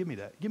got that. Give me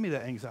that. Give me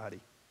that anxiety.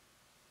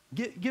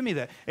 Give me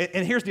that.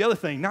 And here's the other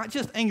thing. Not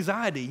just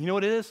anxiety. You know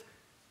what it is?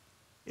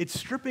 It's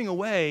stripping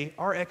away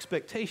our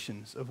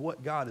expectations of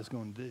what God is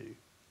going to do.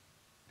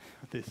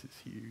 This is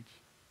huge.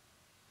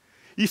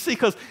 You see,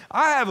 because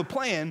I have a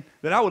plan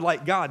that I would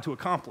like God to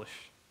accomplish.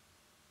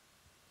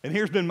 And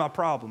here's been my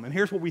problem. And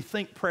here's what we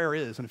think prayer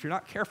is. And if you're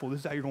not careful, this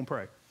is how you're going to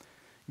pray.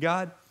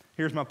 God,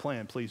 here's my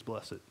plan. Please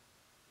bless it.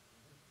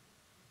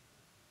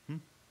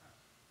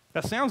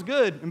 That sounds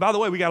good. And by the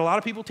way, we got a lot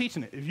of people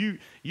teaching it. If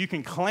you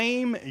can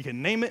claim, you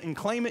can name it and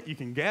claim it, you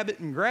can gab it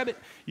and grab it,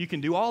 you can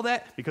do all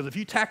that. Because if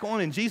you tack on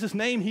in Jesus'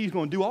 name, he's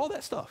going to do all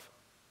that stuff.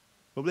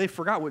 But they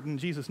forgot what in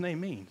Jesus' name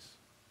means.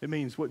 It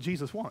means what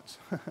Jesus wants.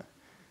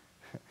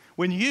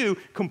 When you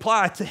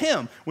comply to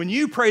him, when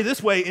you pray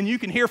this way and you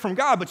can hear from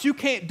God, but you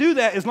can't do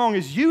that as long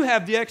as you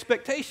have the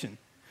expectation.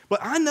 But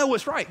I know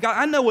what's right. God,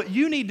 I know what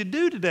you need to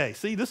do today.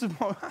 See, this is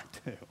what I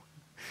do.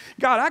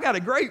 God, I got a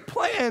great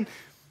plan.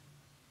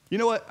 You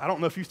know what? I don't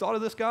know if you thought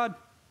of this, God.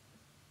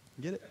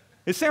 Get it?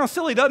 It sounds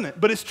silly, doesn't it?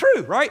 But it's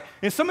true, right?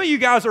 And some of you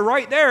guys are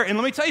right there. And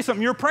let me tell you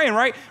something. You're praying,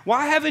 right?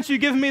 Why haven't you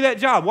given me that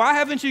job? Why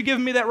haven't you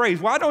given me that raise?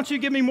 Why don't you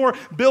give me more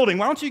building?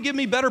 Why don't you give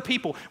me better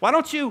people? Why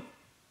don't you?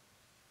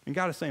 And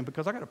God is saying,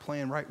 because I got a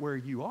plan right where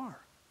you are.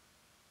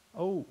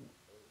 Oh,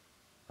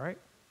 right?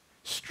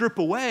 Strip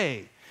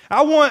away.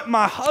 I want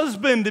my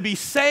husband to be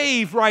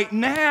saved right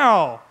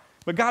now.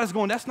 But God is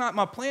going, that's not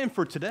my plan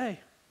for today.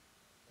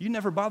 You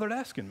never bothered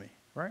asking me,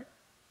 right?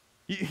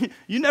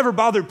 You never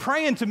bothered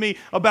praying to me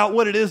about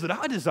what it is that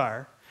I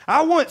desire.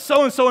 I want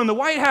so-and-so in the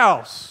White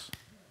House.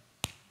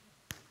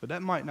 But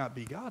that might not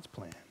be God's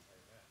plan.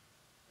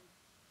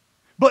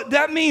 But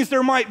that means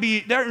there might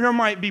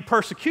be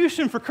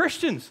persecution for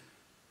Christians.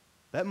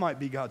 That might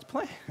be God's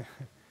plan.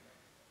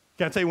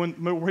 Can I tell you when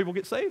more people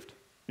get saved?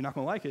 You're not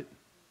going to like it.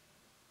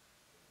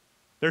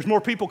 There's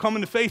more people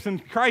coming to faith in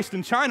Christ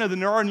in China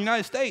than there are in the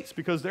United States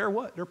because they're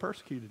what? They're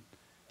persecuted.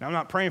 Now, I'm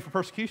not praying for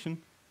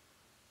persecution.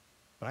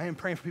 But I am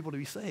praying for people to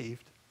be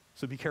saved,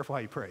 so be careful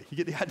how you pray. You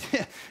get the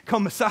idea?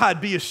 Come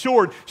aside, be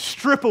assured,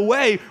 strip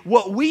away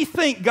what we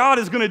think God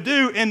is going to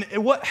do and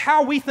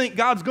how we think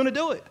God's going to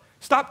do it.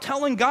 Stop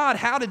telling God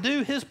how to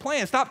do his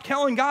plan. Stop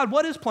telling God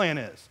what his plan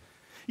is.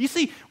 You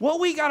see, what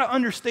we got to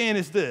understand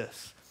is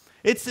this.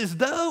 It's as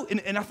though,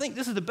 and I think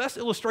this is the best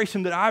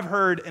illustration that I've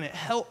heard, and it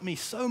helped me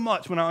so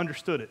much when I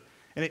understood it,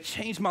 and it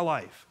changed my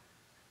life,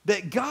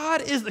 that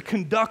God is the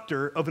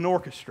conductor of an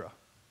orchestra,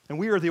 and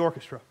we are the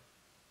orchestra.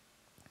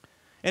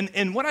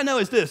 And what I know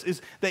is this,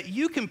 is that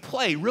you can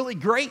play really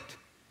great,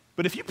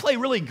 but if you play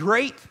really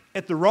great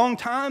at the wrong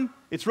time,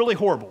 it's really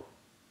horrible.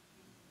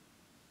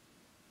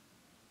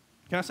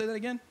 Can I say that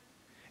again?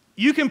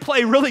 You can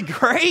play really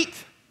great,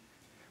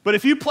 but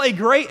if you play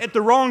great at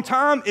the wrong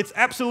time, it's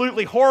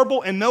absolutely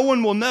horrible and no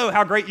one will know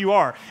how great you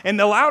are. And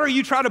the louder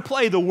you try to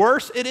play, the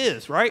worse it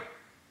is, right?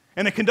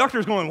 And the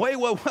conductor's going, wait,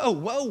 whoa, whoa,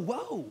 whoa,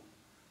 whoa.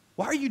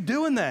 Why are you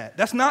doing that?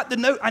 That's not the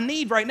note I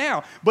need right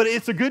now, but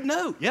it's a good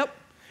note. Yep.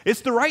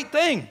 It's the right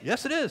thing.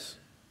 Yes, it is.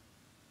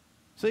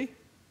 See?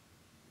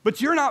 But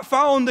you're not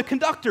following the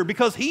conductor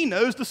because he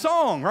knows the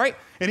song, right?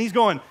 And he's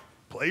going,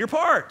 play your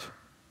part.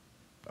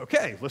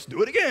 Okay, let's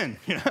do it again.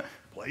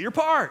 Play your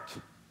part.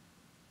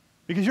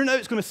 Because your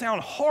note's going to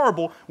sound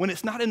horrible when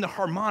it's not in the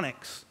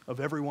harmonics of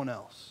everyone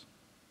else.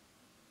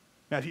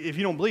 Now, if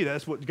you don't believe that,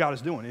 that's what God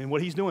is doing. And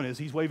what he's doing is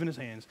he's waving his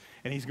hands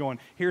and he's going,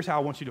 here's how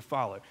I want you to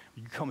follow.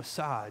 You come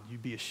aside, you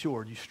be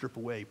assured, you strip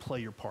away,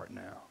 play your part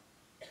now.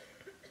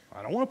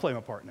 I don't want to play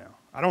my part now.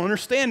 I don't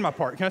understand my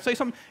part. Can I say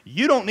something?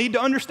 You don't need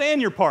to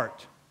understand your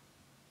part.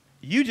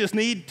 You just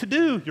need to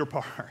do your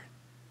part.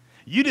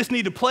 You just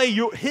need to play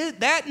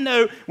that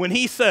note when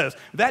he says,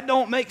 that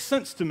don't make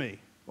sense to me.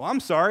 Well,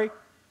 I'm sorry.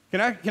 Can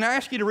I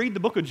ask you to read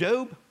the book of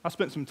Job? I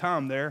spent some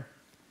time there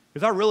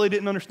because I really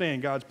didn't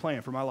understand God's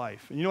plan for my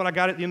life. And you know what I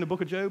got at the end of the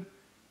book of Job?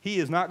 He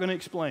is not going to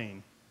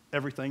explain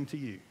everything to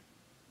you.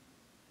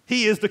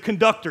 He is the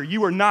conductor.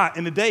 You are not.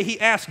 And the day he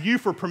asks you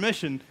for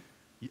permission,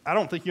 I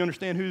don't think you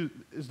understand who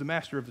is the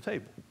master of the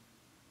table.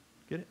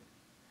 Get it?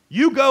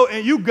 You go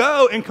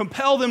and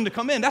compel them to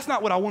come in. That's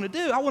not what I want to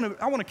do. I want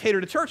to cater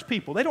to church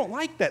people. They don't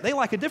like that. They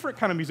like a different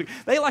kind of music.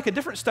 They like a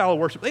different style of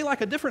worship. They like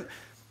a different,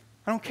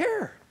 I don't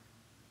care.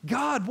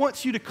 God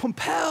wants you to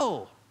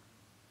compel.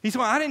 He's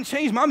going, I didn't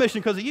change my mission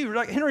because of you.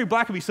 Like Henry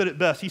Blackaby said it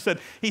best. He said,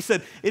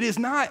 it is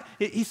not,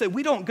 he said,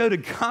 we don't go to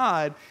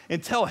God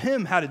and tell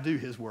him how to do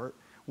his work.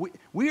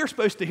 We are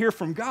supposed to hear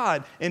from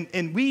God,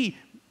 and we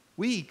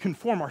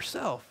conform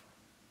ourselves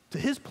to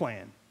his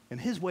plan and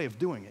his way of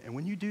doing it. And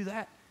when you do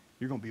that,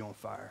 you're going to be on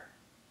fire.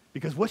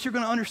 Because what you're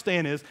going to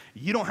understand is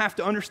you don't have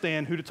to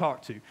understand who to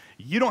talk to.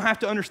 You don't have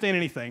to understand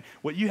anything.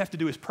 What you have to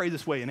do is pray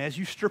this way. And as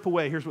you strip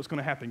away, here's what's going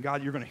to happen.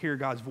 God, you're going to hear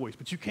God's voice,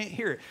 but you can't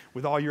hear it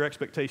with all your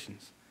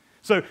expectations.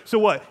 So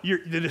what?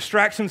 The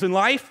distractions in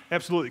life,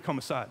 absolutely come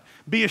aside.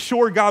 Be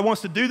assured God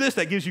wants to do this.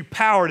 That gives you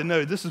power to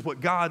know this is what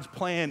God's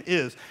plan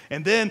is.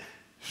 And then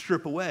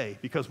strip away.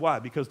 Because why?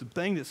 Because the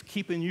thing that's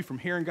keeping you from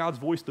hearing God's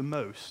voice the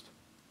most,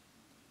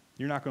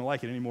 you're not going to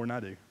like it any more than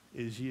I do,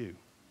 is you.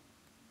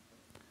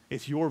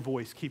 It's your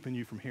voice keeping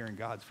you from hearing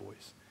God's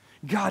voice.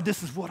 God,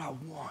 this is what I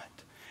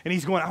want. And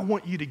he's going, I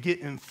want you to get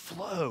in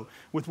flow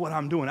with what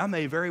I'm doing. I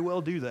may very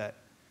well do that,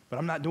 but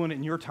I'm not doing it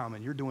in your time,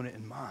 and you're doing it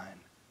in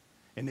mine.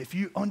 And if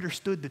you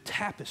understood the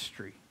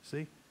tapestry,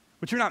 see,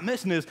 what you're not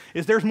missing is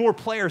there's more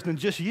players than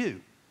just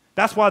you.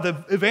 That's why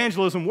the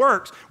evangelism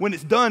works when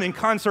it's done in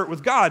concert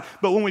with God.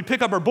 But when we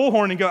pick up our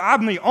bullhorn and go,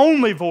 I'm the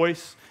only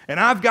voice, and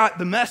I've got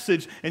the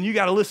message, and you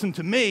got to listen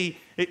to me,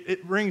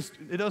 it rings.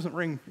 It doesn't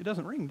ring,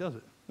 does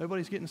it?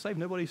 Nobody's getting saved.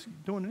 Nobody's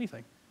doing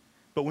anything.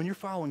 But when you're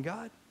following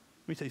God,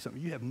 let me tell you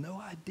something. You have no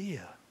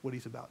idea what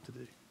he's about to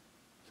do.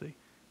 See?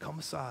 Come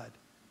aside.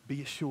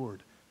 Be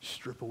assured.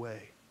 Strip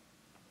away.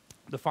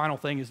 The final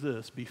thing is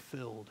this. Be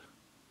filled.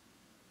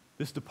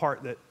 This is the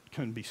part that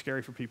can be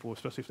scary for people,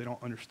 especially if they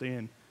don't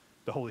understand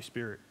the Holy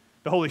Spirit.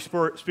 The Holy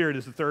Spirit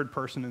is the third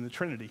person in the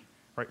Trinity,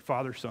 right?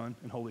 Father, Son,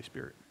 and Holy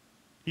Spirit.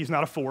 He's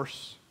not a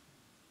force.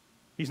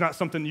 He's not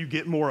something you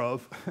get more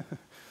of.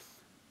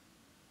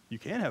 You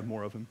can have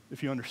more of him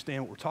if you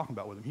understand what we're talking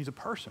about with him. He's a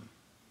person.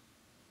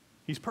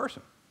 He's a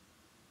person.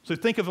 So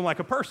think of him like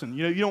a person.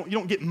 You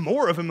don't get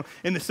more of him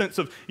in the sense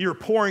of you're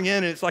pouring in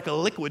and it's like a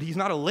liquid. He's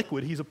not a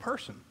liquid. He's a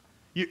person.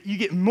 You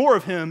get more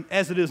of him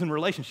as it is in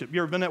relationship.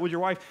 You ever been that with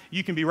your wife?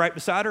 You can be right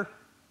beside her,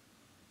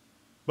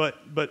 but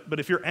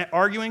if you're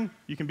arguing,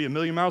 you can be a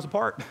million miles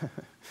apart.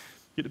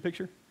 Get the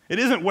picture? It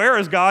isn't where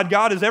is God.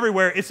 God is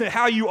everywhere. It's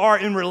how you are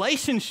in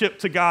relationship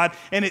to God,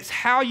 and it's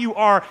how you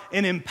are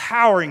in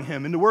empowering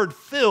him. And the word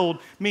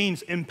filled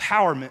means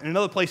empowerment. In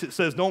another place it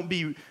says, don't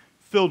be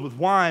filled with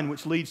wine,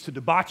 which leads to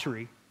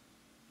debauchery.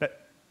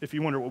 That, if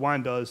you wonder what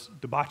wine does,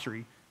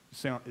 debauchery,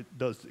 it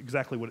does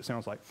exactly what it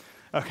sounds like.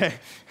 Okay.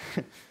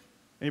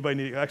 Anybody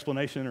need an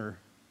explanation or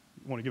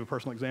want to give a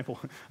personal example?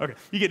 Okay,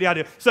 you get the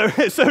idea.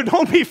 So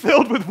don't be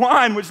filled with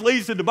wine, which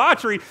leads to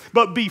debauchery,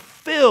 but be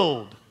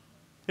filled.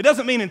 It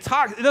doesn't mean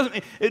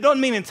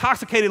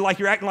intoxicated like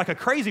you're acting like a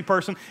crazy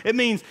person. It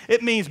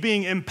means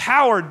being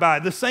empowered by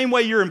it. The same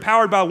way you're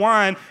empowered by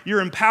wine,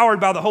 you're empowered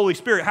by the Holy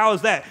Spirit. How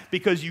is that?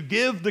 Because you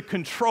give the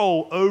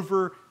control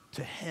over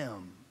to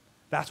him.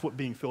 That's what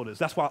being filled is.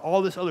 That's why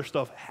all this other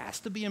stuff has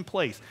to be in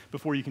place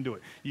before you can do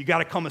it. You got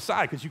to come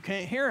aside because you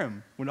can't hear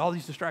him with all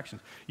these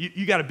distractions.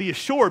 You got to be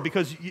assured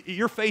because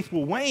your faith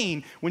will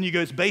wane when you go,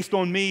 it's based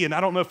on me, and I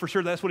don't know for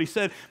sure that's what he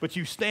said, but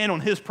you stand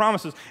on his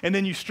promises, and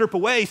then you strip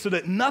away so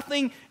that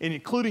nothing,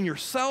 including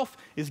yourself,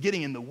 is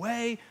getting in the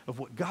way of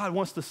what God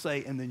wants to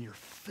say, and then you're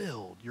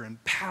filled, you're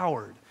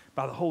empowered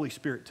by the Holy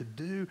Spirit to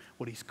do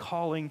what he's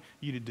calling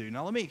you to do.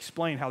 Now let me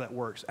explain how that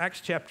works. Acts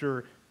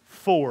chapter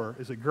 4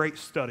 is a great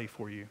study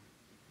for you.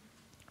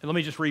 And let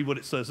me just read what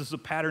it says. This is a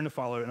pattern to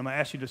follow, and I'm going to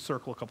ask you to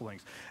circle a couple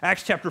things.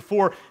 Acts chapter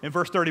 4 and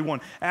verse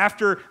 31.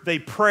 After they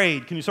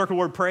prayed, can you circle the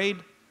word prayed?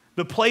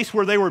 The place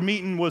where they were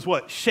meeting was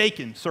what?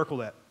 Shaken. Circle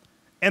that.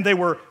 And they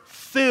were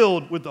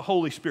filled with the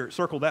Holy Spirit.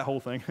 Circle that whole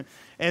thing.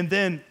 And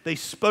then they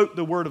spoke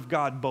the word of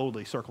God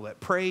boldly. Circle that.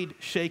 Prayed,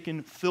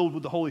 shaken, filled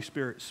with the Holy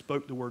Spirit,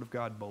 spoke the word of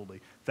God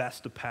boldly. That's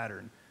the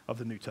pattern of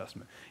the New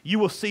Testament. You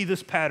will see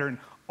this pattern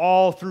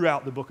all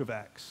throughout the book of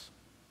Acts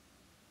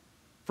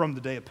from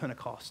the day of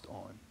Pentecost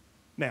on.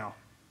 Now,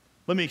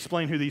 let me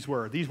explain who these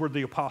were. These were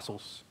the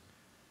apostles.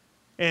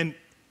 And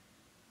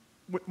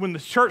when the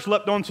church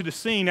leapt onto the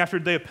scene after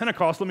the day of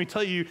Pentecost, let me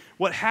tell you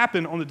what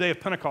happened on the day of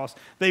Pentecost.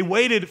 They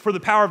waited for the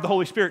power of the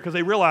Holy Spirit because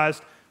they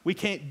realized we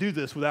can't do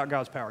this without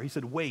God's power. He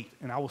said, wait,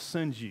 and I will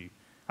send you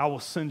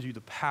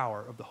the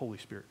power of the Holy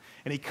Spirit.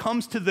 And he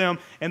comes to them,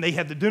 and they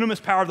have the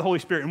dunamis power of the Holy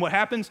Spirit. And what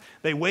happens?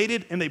 They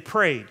waited and they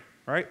prayed,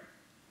 right?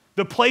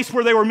 The place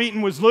where they were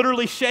meeting was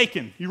literally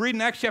shaken. You read in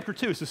Acts chapter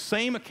 2, it's the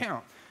same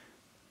account.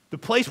 The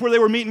place where they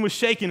were meeting was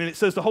shaken, and it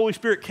says the Holy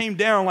Spirit came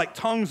down like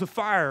tongues of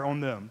fire on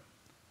them.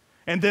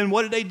 And then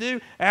what did they do?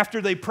 After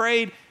they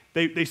prayed,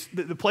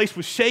 the place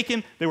was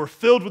shaken. They were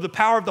filled with the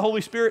power of the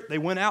Holy Spirit. They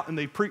went out and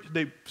they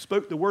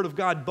spoke the word of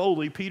God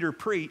boldly. Peter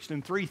preached,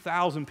 and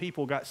 3,000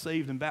 people got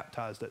saved and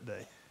baptized that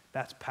day.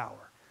 That's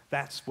power.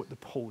 That's what the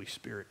Holy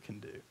Spirit can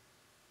do.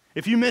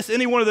 If you miss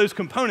any one of those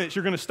components,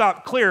 you're going to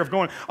stop clear of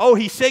going, oh,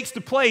 he shakes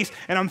the place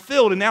and I'm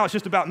filled and now it's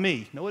just about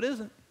me. No, it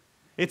isn't.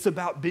 It's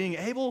about being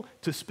able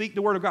to speak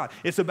the word of God.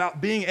 It's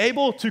about being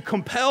able to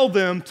compel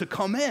them to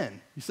come in.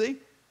 You see?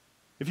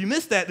 If you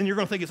miss that, then you're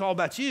going to think it's all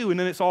about you, and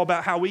then it's all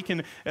about how we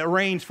can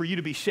arrange for you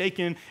to be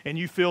shaken and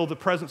you feel the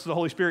presence of the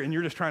Holy Spirit and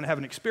you're just trying to have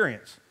an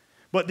experience.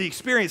 But the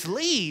experience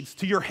leads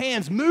to your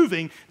hands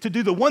moving to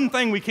do the one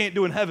thing we can't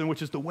do in heaven,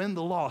 which is to win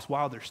the lost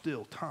while there's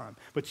still time.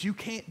 But you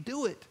can't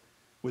do it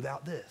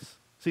without this.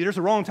 See, there's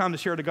a wrong time to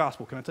share the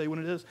gospel. Can I tell you when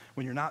it is?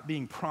 When you're not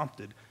being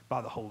prompted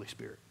by the Holy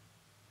Spirit.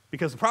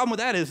 Because the problem with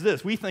that is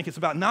this. We think it's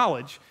about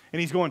knowledge, and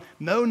he's going,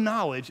 no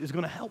knowledge is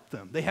going to help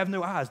them. They have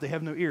no eyes. They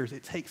have no ears.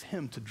 It takes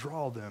him to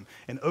draw them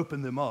and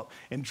open them up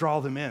and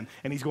draw them in.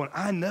 And he's going,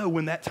 I know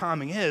when that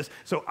timing is,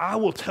 so I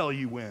will tell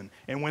you when.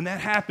 And when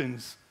that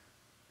happens,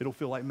 it'll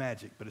feel like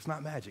magic. But it's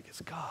not magic.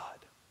 It's God.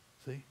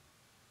 See?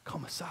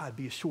 Come aside.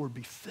 Be assured.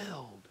 Be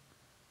filled.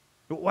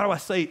 Why do I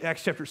say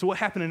Acts chapter? So what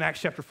happened in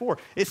Acts chapter 4?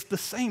 It's the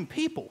same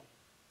people.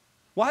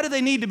 Why do they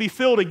need to be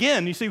filled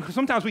again? You see,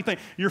 sometimes we think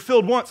you're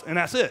filled once and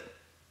that's it.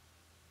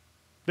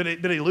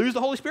 Did they lose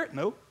the Holy Spirit?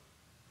 No.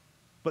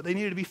 But they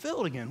needed to be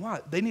filled again.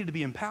 Why? They needed to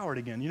be empowered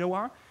again. You know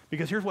why?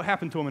 Because here's what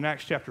happened to them in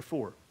Acts chapter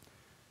 4.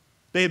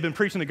 They had been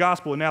preaching the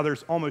gospel, and now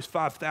there's almost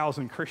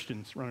 5,000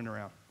 Christians running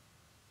around.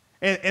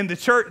 And the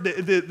church,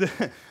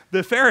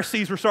 the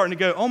Pharisees were starting to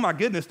go, oh my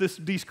goodness,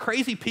 these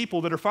crazy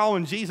people that are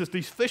following Jesus,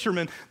 these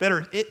fishermen that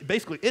are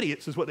basically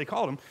idiots is what they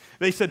called them.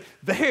 They said,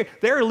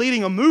 they're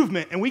leading a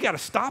movement, and we got to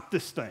stop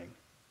this thing.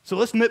 So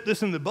let's nip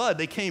this in the bud.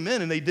 They came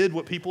in and they did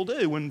what people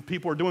do when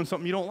people are doing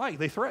something you don't like.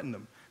 They threatened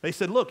them. They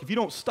said, look, if you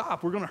don't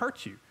stop, we're going to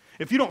hurt you.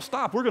 If you don't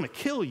stop, we're going to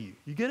kill you.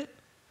 You get it?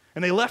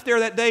 And they left there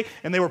that day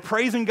and they were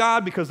praising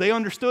God because they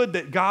understood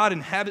that God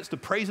inhabits the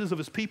praises of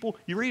his people.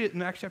 You read it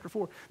in Acts chapter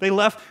 4. They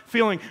left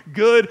feeling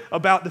good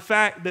about the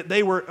fact that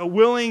they were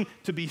willing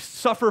to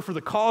suffer for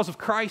the cause of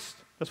Christ.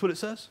 That's what it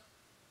says.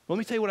 Well, let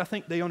me tell you what I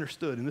think they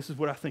understood, and this is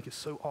what I think is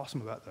so awesome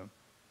about them.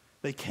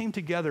 They came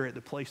together at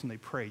the place and they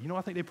prayed. You know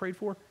what I think they prayed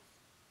for?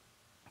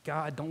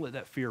 God, don't let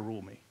that fear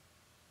rule me.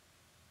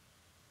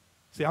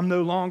 See, I'm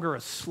no longer a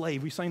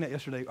slave. We sang that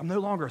yesterday. I'm no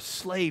longer a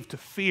slave to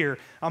fear.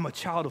 I'm a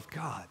child of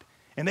God.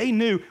 And they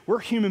knew we're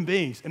human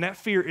beings, and that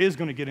fear is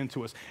going to get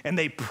into us. And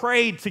they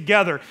prayed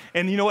together.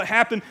 And you know what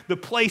happened? The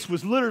place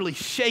was literally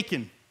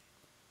shaken.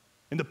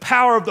 And the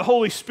power of the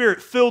Holy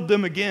Spirit filled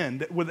them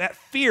again. With that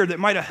fear that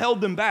might have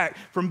held them back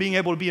from being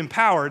able to be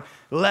empowered,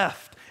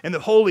 left. And the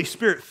Holy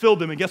Spirit filled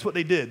them. And guess what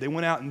they did? They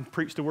went out and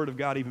preached the word of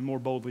God even more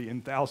boldly,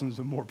 and thousands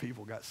of more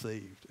people got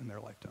saved in their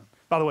lifetime.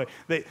 By the way,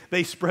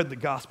 they spread the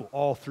gospel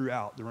all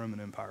throughout the Roman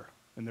Empire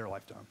in their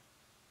lifetime.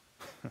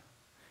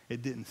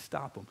 It didn't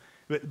stop them.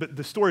 But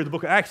the story of the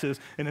book of Acts is,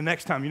 and the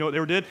next time, you know what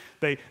they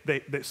did?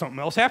 They something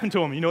else happened to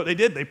them. You know what they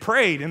did? They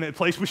prayed, and the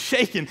place was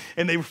shaken,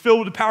 and they were filled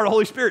with the power of the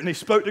Holy Spirit, and they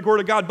spoke the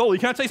word of God boldly.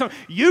 Can I tell you something?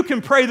 You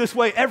can pray this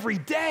way every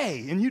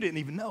day, and you didn't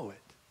even know it.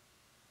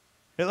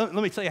 Let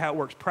me tell you how it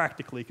works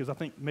practically, because I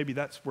think maybe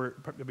that's where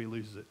everybody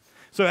loses it.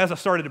 So as I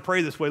started to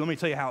pray this way, let me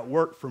tell you how it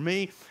worked for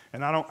me,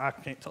 and I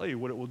can't tell you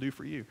what it will do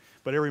for you.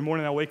 But every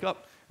morning I wake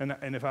up,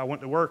 and if I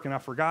went to work and I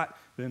forgot,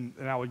 then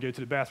I would go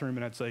to the bathroom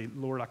and I'd say,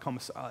 Lord, I come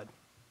aside.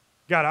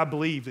 God, I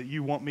believe that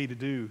you want me to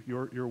do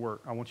your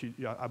work.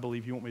 I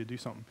believe you want me to do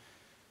something.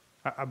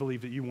 I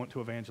believe that you want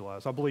to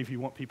evangelize. I believe you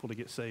want people to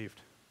get saved.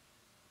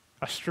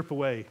 I strip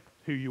away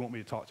who you want me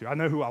to talk to. I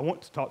know who I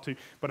want to talk to,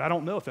 but I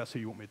don't know if that's who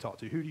you want me to talk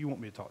to. Who do you want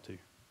me to talk to?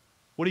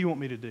 What do you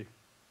want me to do?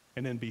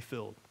 And then be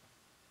filled.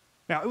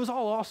 Now, it was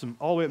all awesome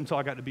all the way up until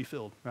I got to be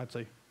filled. And I'd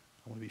say,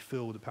 I want to be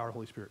filled with the power of the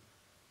Holy Spirit.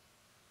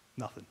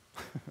 Nothing.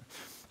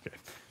 Okay.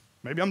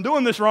 Maybe I'm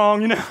doing this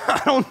wrong,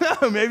 I don't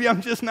know. Maybe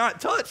I'm just not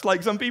touched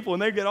like some people,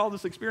 and they get all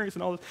this experience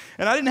and all this.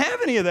 And I didn't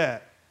have any of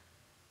that.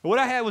 But what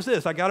I had was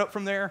this. I got up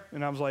from there,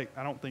 and I was like,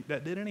 I don't think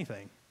that did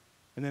anything.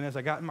 And then as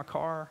I got in my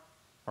car,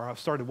 or I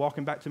started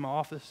walking back to my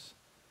office,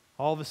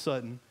 all of a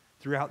sudden,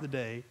 throughout the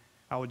day,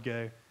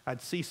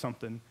 I'd see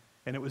something,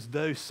 and it was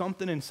though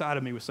something inside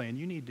of me was saying,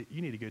 you need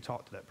to go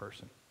talk to that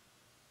person.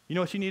 You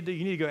know what you need to do?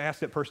 You need to go ask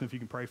that person if you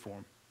can pray for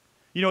them.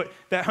 You know what?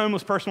 That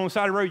homeless person on the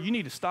side of the road, you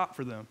need to stop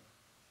for them.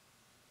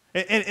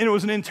 And it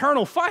was an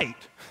internal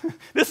fight.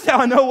 This is how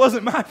I know it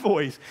wasn't my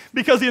voice.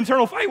 Because the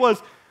internal fight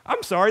was,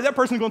 I'm sorry, that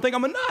person's going to think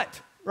I'm a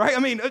nut. Right? I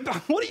mean,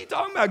 what are you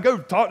talking about? Go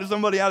talk to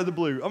somebody out of the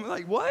blue. I'm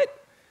like, what?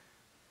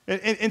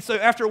 And so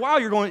after a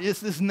while, you're going, it's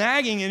this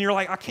nagging, and you're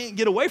like, I can't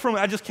get away from it.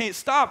 I just can't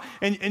stop.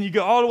 And you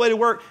go all the way to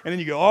work, and then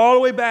you go all the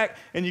way back,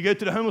 and you go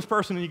to the homeless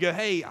person, and you go,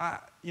 hey,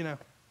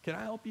 can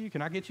I help you?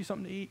 Can I get you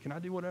something to eat? Can I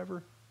do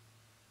whatever?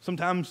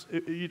 Sometimes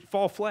you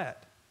fall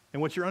flat.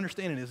 And what you're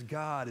understanding is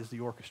God is the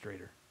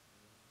orchestrator.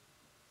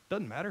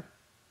 Doesn't matter.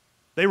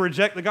 They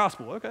reject the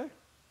gospel. Okay.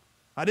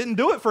 I didn't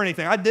do it for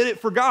anything. I did it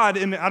for God,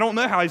 and I don't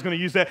know how he's going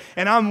to use that.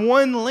 And I'm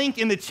one link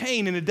in the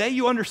chain, and the day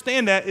you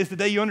understand that is the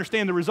day you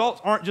understand the results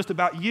aren't just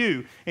about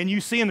you and you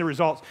seeing the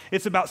results.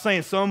 It's about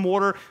saying some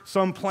water,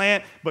 some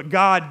plant, but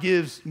God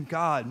gives, and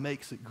God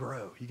makes it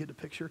grow. You get the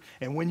picture?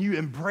 And when you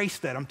embrace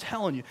that, I'm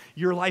telling you,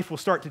 your life will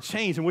start to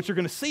change. And what you're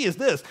going to see is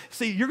this.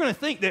 See, you're going to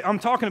think that I'm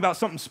talking about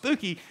something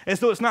spooky as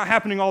though it's not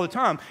happening all the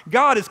time.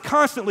 God is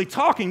constantly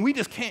talking. We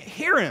just can't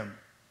hear him.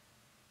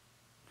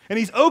 And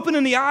he's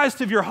opening the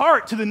eyes of your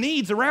heart to the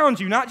needs around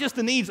you, not just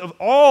the needs of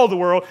all the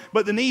world,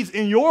 but the needs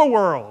in your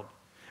world.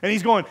 And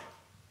he's going,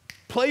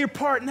 play your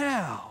part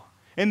now.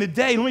 And the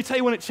day, let me tell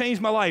you when it changed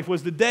my life,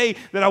 was the day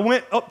that I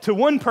went up to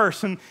one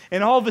person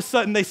and all of a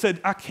sudden they said,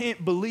 I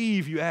can't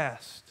believe you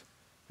asked,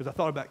 because I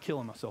thought about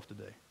killing myself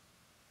today.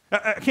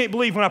 I can't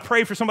believe when I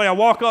pray for somebody, I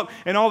walk up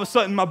and all of a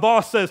sudden my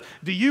boss says,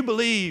 do you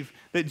believe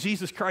that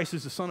Jesus Christ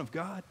is the Son of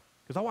God?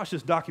 Because I watched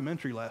this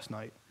documentary last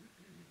night.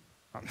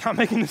 I'm not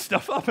making this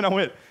stuff up. And I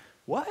went,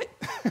 what?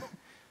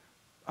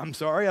 I'm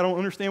sorry, I don't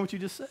understand what you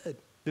just said.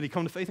 Did he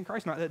come to faith in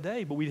Christ? Not that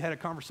day, but we had a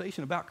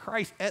conversation about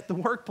Christ at the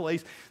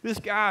workplace. This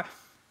guy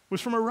was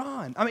from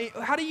Iran. I mean,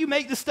 how do you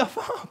make this stuff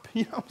up?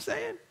 You know what I'm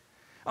saying?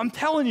 I'm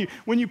telling you,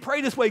 when you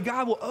pray this way,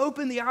 God will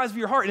open the eyes of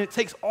your heart, and it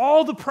takes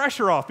all the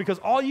pressure off, because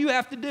all you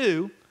have to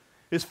do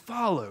is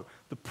follow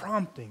the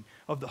prompting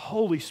of the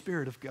Holy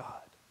Spirit of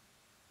God.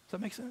 Does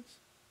that make sense?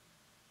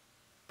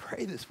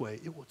 Pray this way.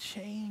 It will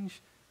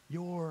change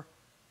your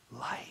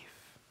life.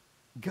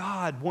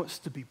 God wants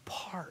to be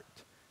part.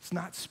 It's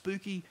not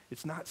spooky.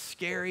 It's not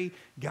scary.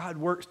 God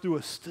works through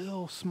a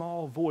still,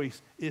 small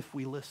voice if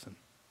we listen.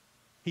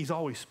 He's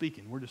always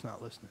speaking. We're just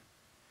not listening.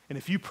 And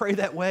if you pray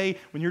that way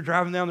when you're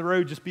driving down the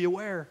road, just be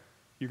aware.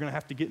 You're going to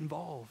have to get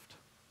involved,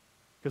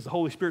 because the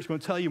Holy Spirit's going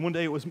to tell you. One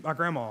day it was my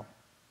grandma.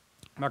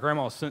 My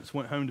grandma since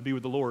went home to be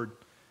with the Lord,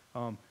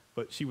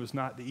 but she was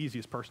not the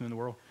easiest person in the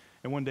world.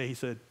 And one day he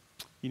said,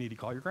 you need to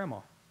call your grandma.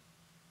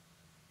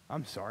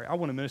 I'm sorry, I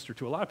want to minister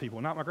to a lot of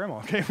people, not my grandma.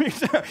 Okay?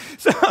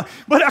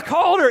 But I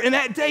called her, and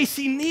that day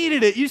she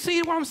needed it. You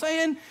see what I'm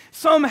saying?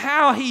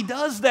 Somehow he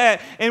does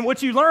that. And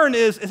what you learn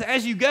is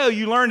as you go,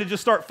 you learn to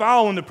just start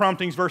following the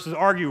promptings versus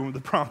arguing with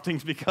the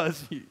promptings,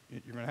 because you're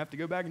going to have to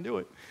go back and do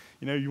it.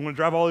 You know, you want to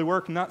drive all the way to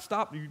work and not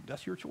stop,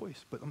 that's your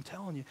choice. But I'm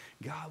telling you,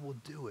 God will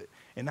do it.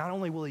 And not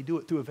only will he do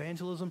it through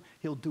evangelism,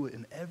 he'll do it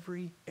in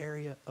every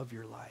area of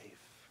your life.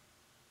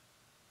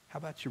 How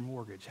about your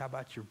mortgage? How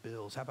about your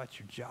bills? How about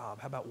your job?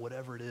 How about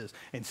whatever it is?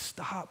 And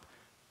stop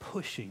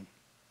pushing.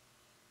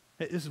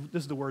 This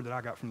is the word that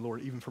I got from the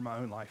Lord, even for my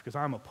own life, because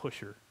I'm a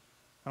pusher.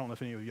 I don't know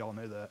if any of y'all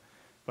know that,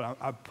 but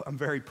I'm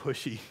very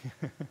pushy.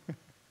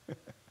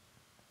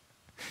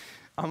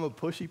 I'm a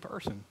pushy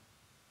person.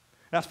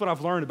 That's what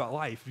I've learned about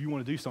life. If you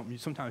want to do something,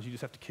 sometimes you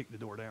just have to kick the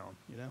door down,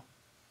 you know?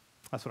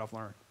 That's what I've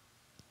learned.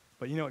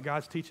 But you know what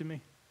God's teaching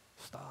me?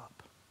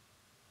 Stop.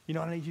 You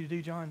know what I need you to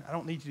do, John?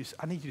 I need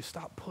you to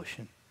stop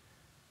pushing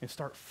and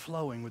start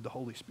flowing with the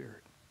Holy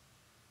Spirit.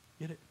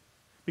 Get it?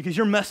 Because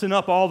you're messing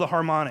up all the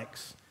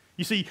harmonics.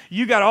 You see,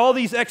 you got all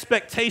these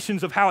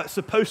expectations of how it's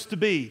supposed to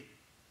be.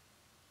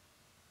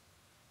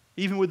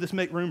 Even with this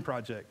Make Room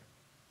project.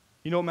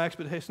 You know what my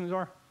expectations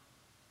are?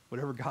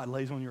 Whatever God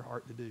lays on your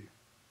heart to do.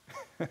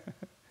 Are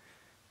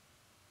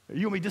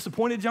you going to be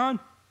disappointed, John?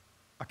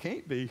 I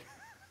can't be.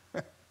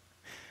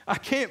 I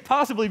can't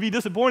possibly be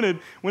disappointed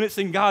when it's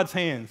in God's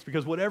hands,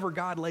 because whatever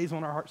God lays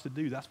on our hearts to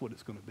do, that's what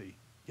it's going to be.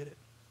 Get it?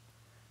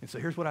 And so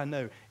here's what I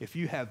know. If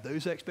you have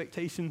those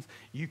expectations,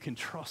 you can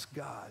trust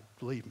God,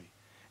 believe me.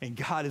 And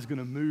God is going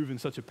to move in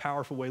such a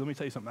powerful way. Let me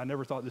tell you something. I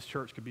never thought this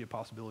church could be a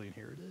possibility, and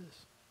here it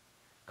is.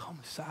 Come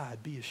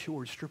aside, be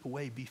assured, strip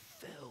away, be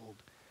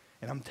filled.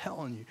 And I'm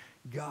telling you,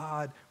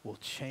 God will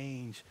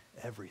change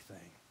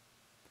everything.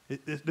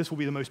 This will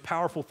be the most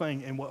powerful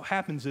thing. And what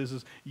happens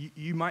is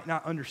you might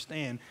not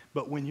understand,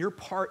 but when you're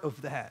part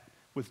of that,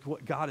 with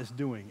what God is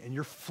doing, and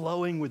you're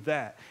flowing with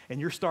that, and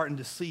you're starting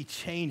to see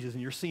changes,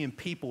 and you're seeing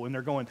people, and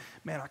they're going,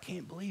 man, I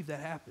can't believe that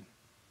happened.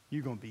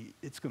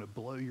 It's going to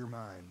blow your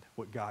mind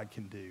what God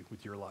can do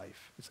with your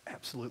life. It's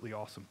absolutely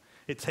awesome.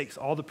 It takes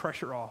all the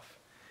pressure off.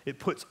 It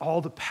puts all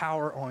the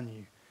power on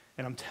you.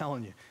 And I'm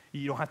telling you,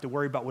 you don't have to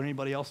worry about what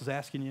anybody else is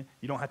asking you.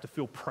 You don't have to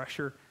feel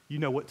pressure. You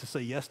know what to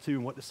say yes to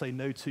and what to say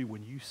no to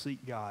when you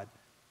seek God.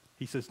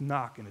 He says,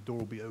 knock, and the door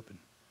will be open.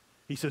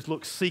 He says,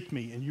 look, seek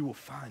me, and you will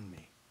find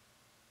me.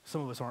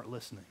 Some of us aren't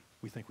listening.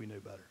 We think we know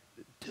better.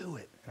 Do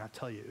it, and I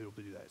tell you, it'll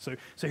do that.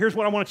 So here's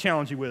what I want to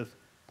challenge you with.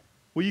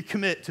 Will you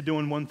commit to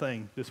doing one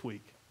thing this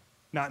week?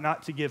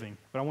 Not to giving,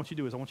 but I want you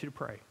to do is I want you to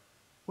pray.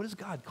 What is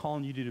God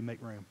calling you to do to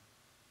make room?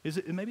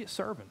 Maybe it's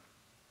serving.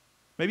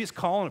 Maybe it's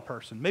calling a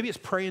person. Maybe it's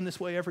praying this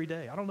way every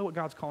day. I don't know what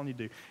God's calling you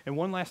to do. And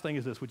one last thing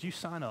is this. Would you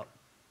sign up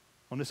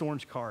on this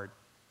orange card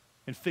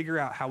and figure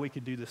out how we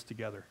could do this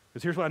together?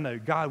 Because here's what I know.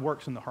 God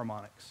works in the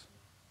harmonics.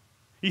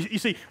 You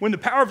see, when the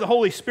power of the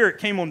Holy Spirit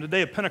came on the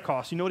day of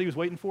Pentecost, you know what he was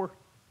waiting for?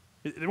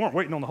 They weren't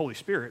waiting on the Holy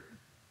Spirit.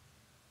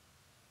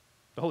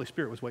 The Holy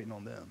Spirit was waiting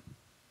on them. And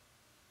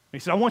he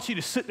said, I want you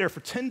to sit there for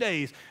 10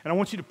 days, and I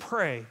want you to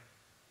pray,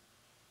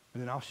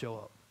 and then I'll show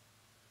up.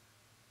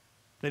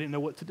 They didn't know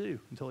what to do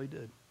until he did.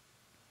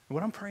 And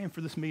what I'm praying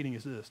for this meeting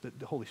is this, that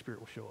the Holy Spirit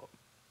will show up.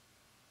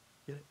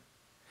 Get it?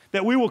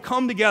 That we will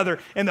come together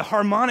and the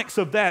harmonics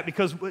of that,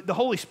 because the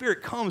Holy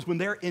Spirit comes when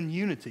they're in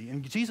unity.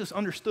 And Jesus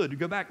understood. To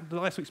go back to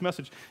last week's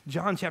message,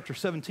 John chapter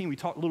 17, we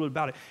talked a little bit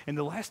about it. And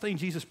the last thing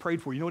Jesus prayed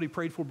for, you know what he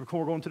prayed for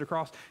before going to the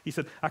cross? He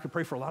said, I could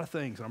pray for a lot of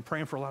things, and I'm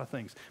praying for a lot of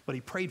things. But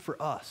he prayed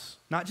for us,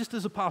 not just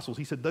as apostles.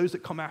 He said, those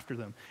that come after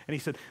them. And he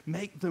said,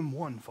 make them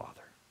one,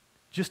 Father,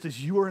 just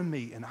as you are in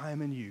me and I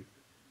am in you,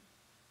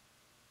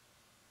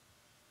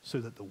 so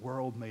that the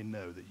world may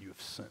know that you have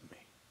sent me.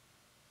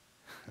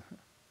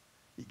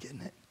 You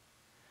getting it?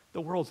 The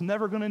world's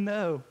never going to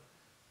know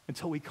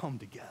until we come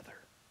together.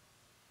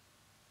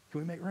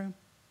 Can we make room?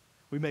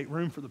 We make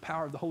room for the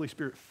power of the Holy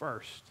Spirit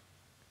first.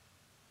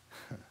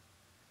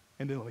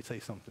 And then let me tell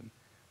you something.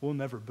 We'll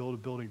never build a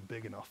building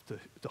big enough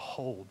to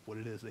hold what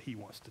it is that he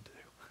wants to do.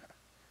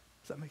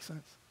 Does that make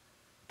sense?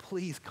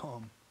 Please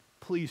come.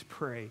 Please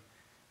pray.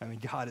 I mean,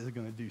 God is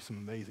going to do some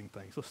amazing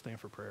things. Let's stand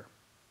for prayer.